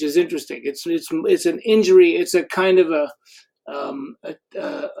 which is interesting. It's an injury. It's a kind of a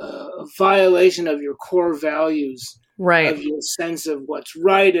violation of your core values, right? Of your sense of what's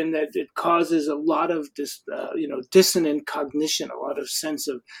right, and that it causes a lot of dissonant cognition, a lot of sense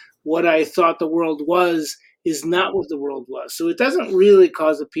of what I thought the world was is not what the world was. So it doesn't really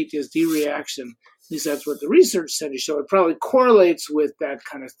cause a PTSD reaction. At least that's what the research said. So it probably correlates with that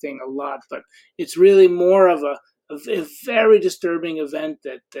kind of thing a lot, but it's really more of a very disturbing event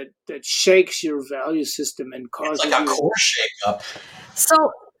that shakes your value system and causes it's like a core shakeup. So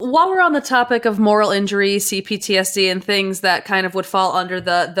while we're on the topic of moral injury, CPTSD, and things that kind of would fall under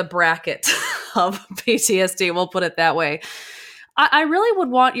the bracket of PTSD, we'll put it that way, I really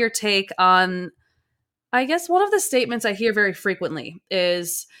would want your take on, I guess one of the statements I hear very frequently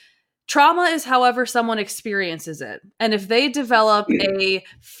is trauma is however someone experiences it. And if they develop a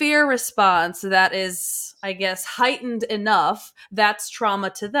fear response that is, I guess, heightened enough, that's trauma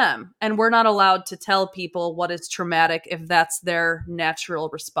to them. And we're not allowed to tell people what is traumatic if that's their natural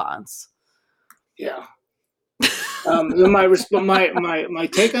response. Yeah. My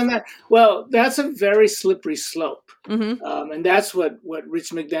take on that? Well, that's a very slippery slope. And that's what Rich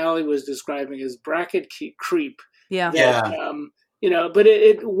McNally was describing as bracket creep. Yeah. But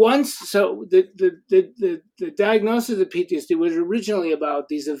it once, so the diagnosis of PTSD was originally about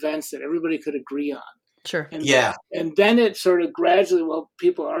these events that everybody could agree on. Sure. And then it sort of gradually,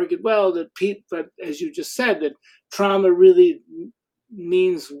 people argued, but as you just said, that trauma really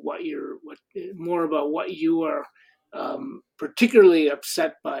means more about what you are particularly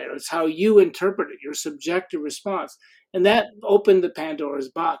upset by, or it's how you interpret it, your subjective response. And that opened the Pandora's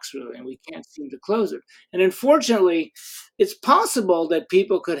box, really, and we can't seem to close it. And unfortunately, it's possible that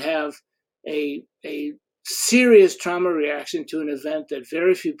people could have a serious trauma reaction to an event that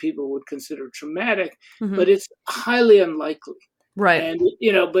very few people would consider traumatic, but it's highly unlikely. Right. And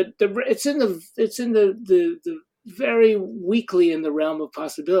but it's in the very weakly in the realm of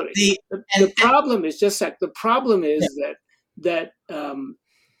possibility. The problem is that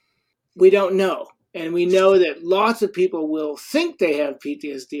we don't know. And we know that lots of people will think they have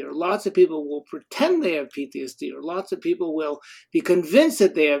PTSD, or lots of people will pretend they have PTSD, or lots of people will be convinced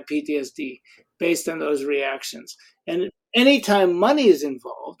that they have PTSD based on those reactions. And anytime money is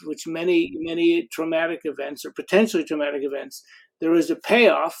involved, which many traumatic events or potentially traumatic events, there is a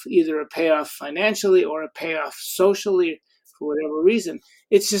payoff, either a payoff financially or a payoff socially for whatever reason.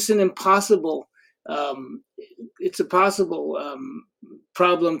 It's just an impossible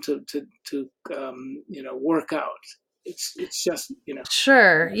problem to work out. It's just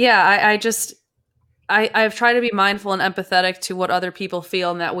Sure. Yeah. I've tried to be mindful and empathetic to what other people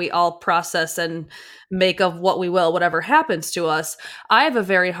feel, and that we all process and make of what we will, whatever happens to us. I have a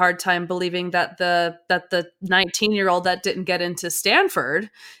very hard time believing that the 19-year-old that didn't get into Stanford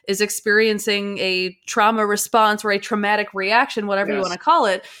is experiencing a trauma response or a traumatic reaction, whatever you want to call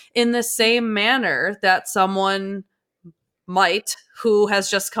it, in the same manner that someone might who has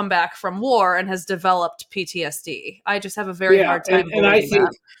just come back from war and has developed PTSD. I just have a very hard time believing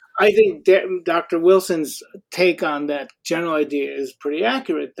that. I think Dr. Wilson's take on that general idea is pretty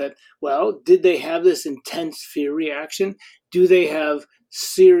accurate, that, did they have this intense fear reaction? Do they have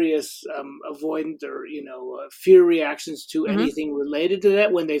serious avoidant or fear reactions to Mm-hmm. anything related to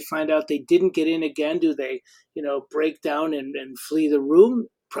that. When they find out they didn't get in again, do they break down and flee the room?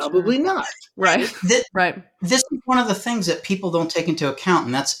 Probably not. Right. Right. This is one of the things that people don't take into account,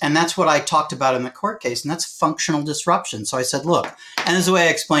 and that's what I talked about in the court case, and that's functional disruption. So I said, look, and this is the way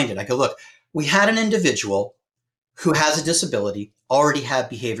I explained it. I go, look, we had an individual who has a disability, already had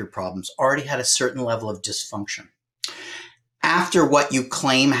behavior problems, already had a certain level of dysfunction. After what you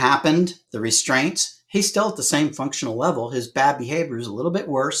claim happened, the restraints, he's still at the same functional level. His bad behavior is a little bit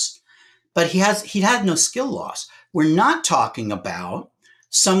worse, but he had no skill loss. We're not talking about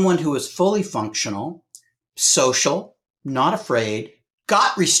someone who is fully functional, social, not afraid,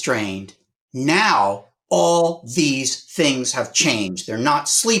 got restrained. Now all these things have changed. They're not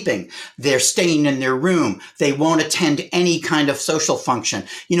sleeping. They're staying in their room. They won't attend any kind of social function.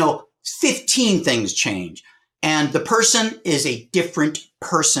 15 things change. And the person is a different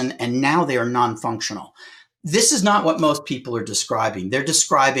person, and now they are non-functional. This is not what most people are describing. They're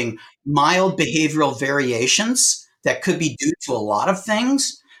describing mild behavioral variations that could be due to a lot of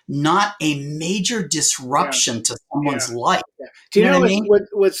things, not a major disruption to someone's life. Yeah. Do you know what I mean?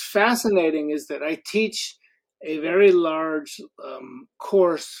 What's fascinating is that I teach a very large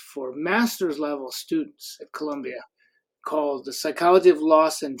course for master's level students at Columbia called The Psychology of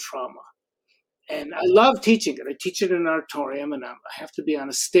Loss and Trauma. And I love teaching it. I teach it in an auditorium, and I have to be on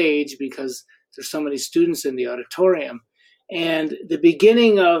a stage because there's so many students in the auditorium. And the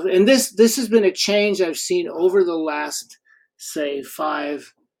beginning of, and this has been a change I've seen over the last, say, I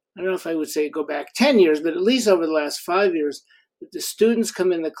don't know if I would say go back 10 years, but at least over the last 5 years, the students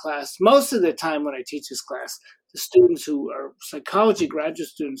come in the class. Most of the time when I teach this class, the students who are psychology graduate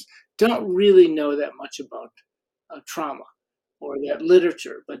students don't really know that much about trauma or that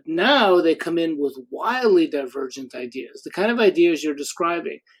literature. But now they come in with wildly divergent ideas, the kind of ideas you're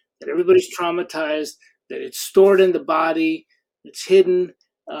describing, that everybody's traumatized, that it's stored in the body, it's hidden,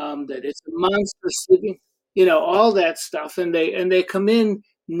 that it's a monster sleeping, all that stuff. And they come in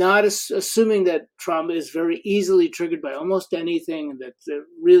not assuming that trauma is very easily triggered by almost anything, that the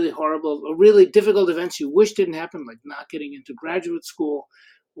really horrible or really difficult events you wish didn't happen, like not getting into graduate school,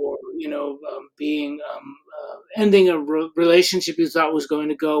 or ending a relationship you thought was going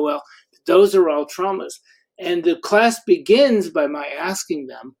to go well. Those are all traumas. And the class begins by my asking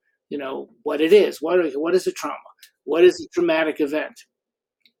them, what it is. What is a trauma? What is a traumatic event?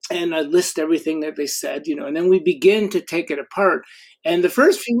 And I list everything that they said, and then we begin to take it apart. And the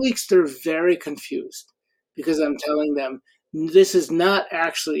first few weeks, they're very confused because I'm telling them, this is not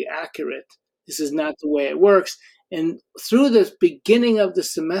actually accurate. This is not the way it works. And through the beginning of the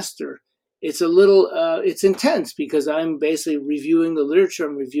semester, it's a little, it's intense because I'm basically reviewing the literature,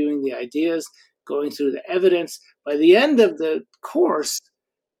 I'm reviewing the ideas, going through the evidence. By the end of the course,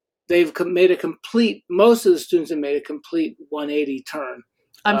 they've made most of the students have made a complete 180 turn.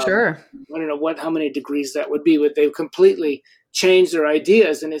 I'm sure. I don't know how many degrees that would be, but they've completely changed their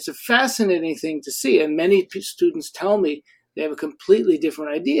ideas. And it's a fascinating thing to see. And many students tell me they have a completely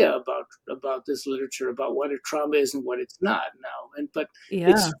different idea about this literature, about what a trauma is and what it's not now. But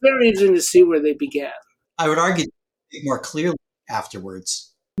it's very interesting to see where they began. I would argue more clearly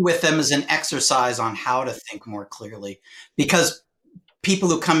afterwards with them as an exercise on how to think more clearly, because people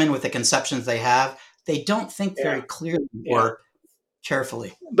who come in with the conceptions they have, they don't think very clearly or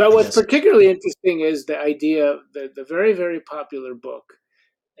carefully. But what's particularly interesting is the idea that the very, very popular book,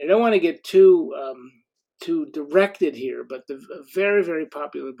 I don't want to get too directed here, but a very, very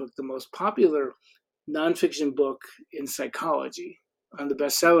popular book, the most popular nonfiction book in psychology on the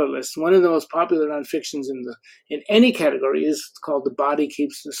bestseller list, one of the most popular nonfictions in any category, is called The Body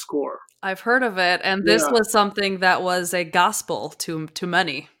Keeps the Score. I've heard of it, and this was something that was a gospel to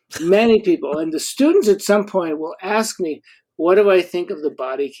many. Many people. And the students at some point will ask me, what do I think of The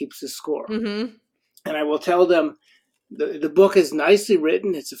Body Keeps the Score? Mm-hmm. And I will tell them the book is nicely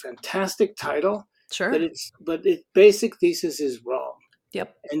written. It's a fantastic title. Sure. But its basic thesis is wrong.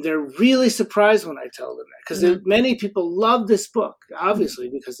 Yep. And they're really surprised when I tell them that, because many people love this book, obviously,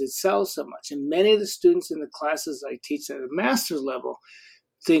 because it sells so much. And many of the students in the classes I teach at a master's level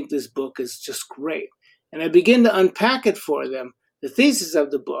think this book is just great. And I begin to unpack it for them, the thesis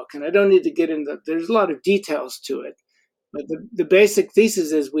of the book. And I don't need to get into, there's a lot of details to it. But the basic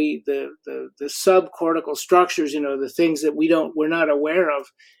thesis is the subcortical structures, the things that we're not aware of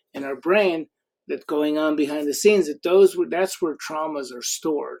in our brain that's going on behind the scenes, that's where traumas are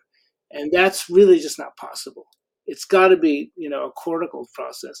stored. And that's really just not possible. It's got to be, a cortical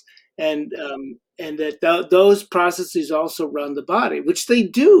process. And that those processes also run the body, which they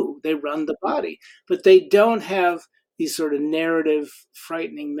do. They run the body, but they don't have these sort of narrative,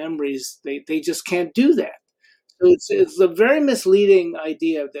 frightening memories, they just can't do that. So it's a very misleading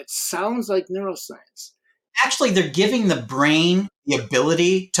idea that sounds like neuroscience. Actually, they're giving the brain the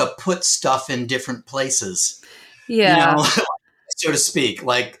ability to put stuff in different places. Yeah. So to speak,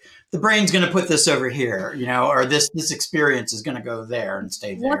 like the brain's going to put this over here, or this experience is going to go there and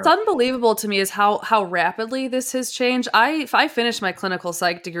stay there. What's unbelievable to me is how rapidly this has changed. I finished my clinical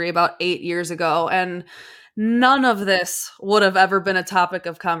psych degree about 8 years ago, and none of this would have ever been a topic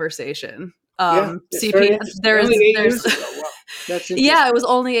of conversation. CP, there's wow. Yeah, it was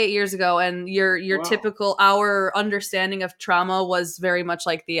only 8 years ago, and your typical, our understanding of trauma was very much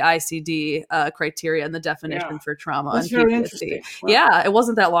like the ICD criteria and the definition for trauma. That's and very PTSD. interesting. Wow. Yeah, it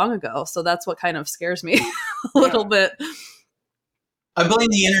wasn't that long ago, so that's what kind of scares me a little bit. I blame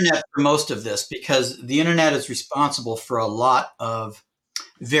the internet for most of this because the internet is responsible for a lot of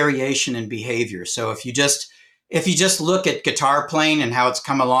variation in behavior. So if you just look at guitar playing and how it's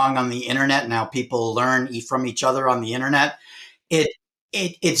come along on the internet and how people learn from each other on the internet,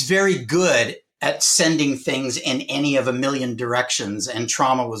 it's very good at sending things in any of a million directions, and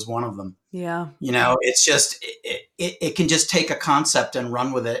trauma was one of them. Yeah. It's just it can just take a concept and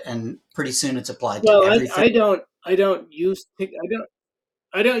run with it, and pretty soon it's applied to everything. I don't use TikTok,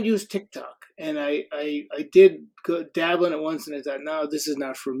 and I did go dabble in it once, and I thought, no, this is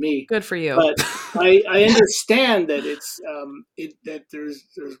not for me. Good for you. But I understand that it's that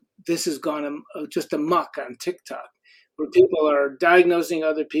this has gone just amok on TikTok, where people are diagnosing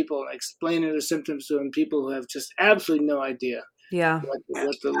other people and explaining their symptoms to them, people who have just absolutely no idea. Yeah.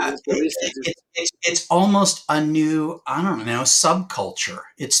 What the research is. It's almost a new, subculture.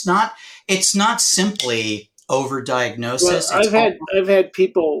 It's not simply overdiagnosis. Well, I've had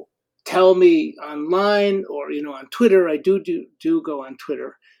people tell me online or on Twitter. I do go on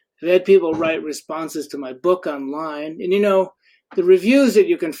Twitter. I've had people write responses to my book online, and the reviews that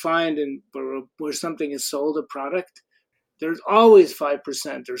you can find where something is sold, a product, there's always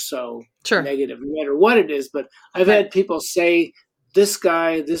 5% or so negative, no matter what it is. But I've had people say, this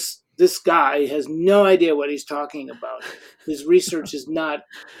guy has no idea what he's talking about. His research is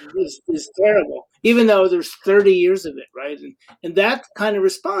terrible, even though there's 30 years of it, right? And that kind of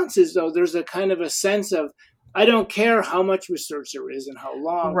response is, though, there's a kind of a sense of, I don't care how much research there is and how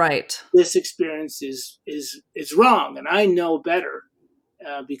long. Right. This experience is wrong, and I know better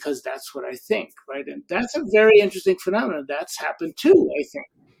because that's what I think, right? And that's a very interesting phenomenon. That's happened too, I think,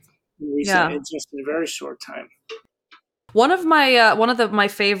 just in a very short time. One of my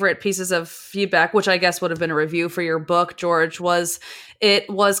favorite pieces of feedback, which I guess would have been a review for your book, George, was it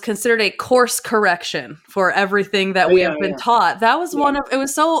was considered a course correction for everything that we have been taught. That was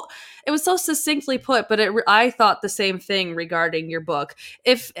it was so succinctly put, but I thought the same thing regarding your book.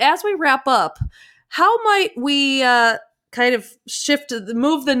 As we wrap up, how might we kind of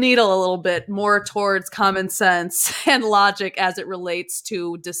move the needle a little bit more towards common sense and logic as it relates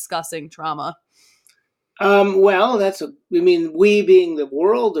to discussing trauma? Well, we being the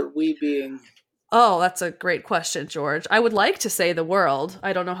world, or we being... Oh, that's a great question, George. I would like to say the world.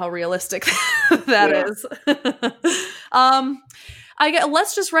 I don't know how realistic that is.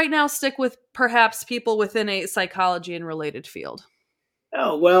 Let's just right now stick with perhaps people within a psychology and related field.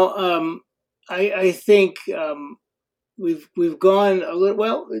 Oh, well, I think we've gone a little.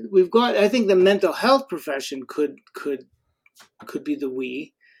 Well, I think the mental health profession could be the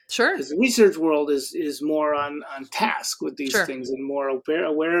we. Sure. Because the research world is more on task with these things and more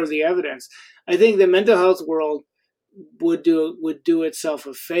aware of the evidence. I think the mental health world would do itself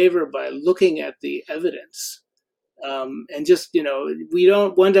a favor by looking at the evidence, and just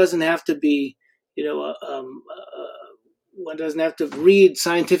one doesn't have to be one doesn't have to read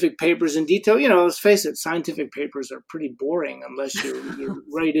scientific papers in detail. Let's face it, scientific papers are pretty boring unless you're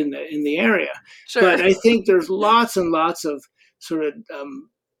right in the area. Sure. But I think there's lots and lots of sort of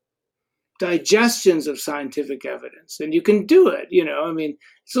digestions of scientific evidence, and you can do it.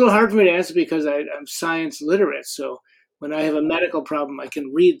 It's a little hard for me to answer because I'm science literate. So when I have a medical problem, I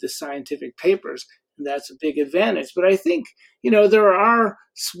can read the scientific papers, and that's a big advantage. But I think, there are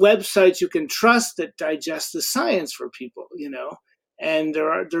websites you can trust that digest the science for people, and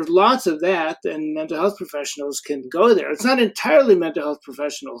there's lots of that, and mental health professionals can go there. It's not entirely mental health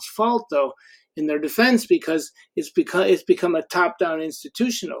professionals' fault, though, in their defense, because it's become a top-down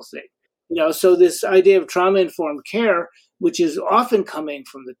institutional thing. So this idea of trauma-informed care, which is often coming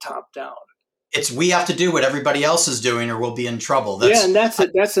from the top down. We have to do what everybody else is doing or we'll be in trouble. And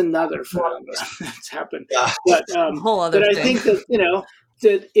that's another phenomenon that's happened. Yeah. But, whole other but thing. I think that,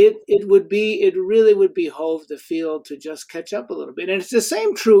 that it really would behove the field to just catch up a little bit. And it's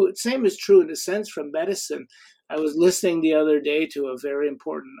same is true in a sense from medicine. I was listening the other day to a very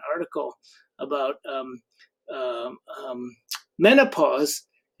important article about menopause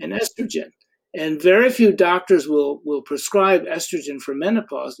and estrogen. And very few doctors will prescribe estrogen for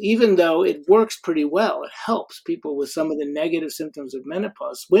menopause, even though it works pretty well. It helps people with some of the negative symptoms of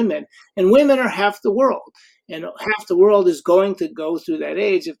menopause, women. And women are half the world. And half the world is going to go through that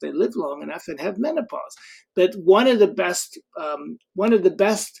age if they live long enough and have menopause. But one of the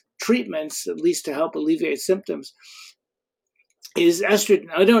best treatments, at least to help alleviate symptoms, is estrogen.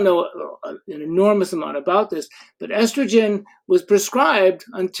 I don't know an enormous amount about this, but estrogen was prescribed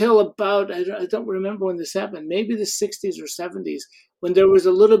until about, I don't remember when this happened, maybe the 60s or 70s, when there was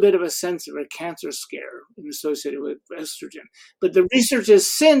a little bit of a sense of a cancer scare associated with estrogen. But the research has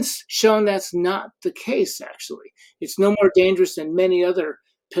since shown that's not the case, actually. It's no more dangerous than many other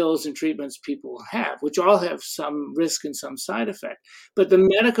pills and treatments people have, which all have some risk and some side effect. But the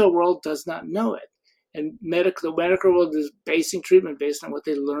medical world does not know it. And the medical world is basing treatment based on what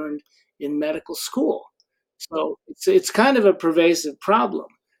they learned in medical school. So it's kind of a pervasive problem.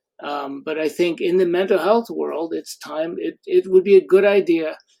 But I think in the mental health world, it's time. It would be a good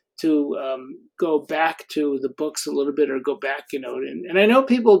idea to go back to the books a little bit, or go back, and I know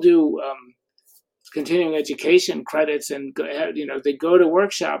people do continuing education credits, and they go to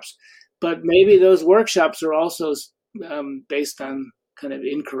workshops, but maybe those workshops are also based on kind of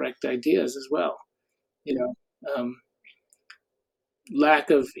incorrect ideas as well. Lack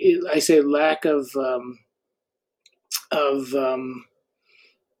of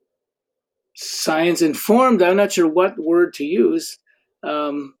science informed. I'm not sure what word to use.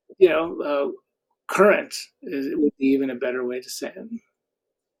 Current would be even a better way to say it.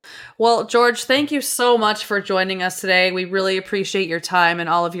 Well, George, thank you so much for joining us today. We really appreciate your time and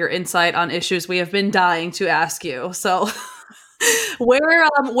all of your insight on issues we have been dying to ask you. So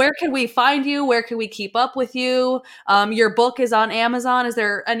where can we find you? Where can we keep up with you? Your book is on Amazon. Is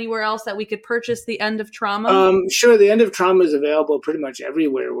there anywhere else that we could purchase The End of Trauma? Sure. The End of Trauma is available pretty much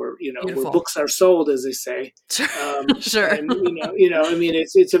everywhere where books are sold, as they say. Sure. And,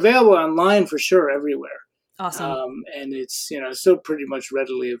 it's available online for sure everywhere. Awesome. And it's, still pretty much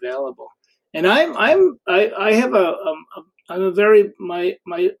readily available. And I'm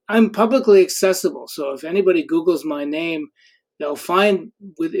publicly accessible. So if anybody Googles my name, they'll find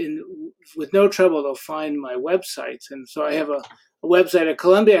with no trouble, they'll find my website. And so I have a website at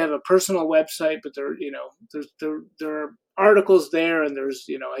Columbia. I have a personal website, but there are articles there, and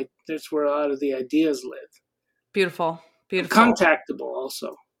that's where a lot of the ideas live. Beautiful. Contactable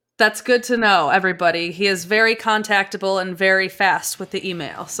also. That's good to know, everybody. He is very contactable and very fast with the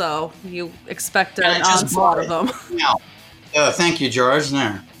email, so you expect an onslaught of them. Thank you, George.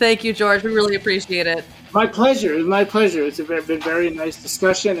 There. Thank you, George. We really appreciate it. My pleasure. It's been very nice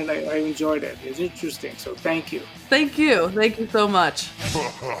discussion, and I enjoyed it. It's interesting, so thank you. Thank you. Thank you so much.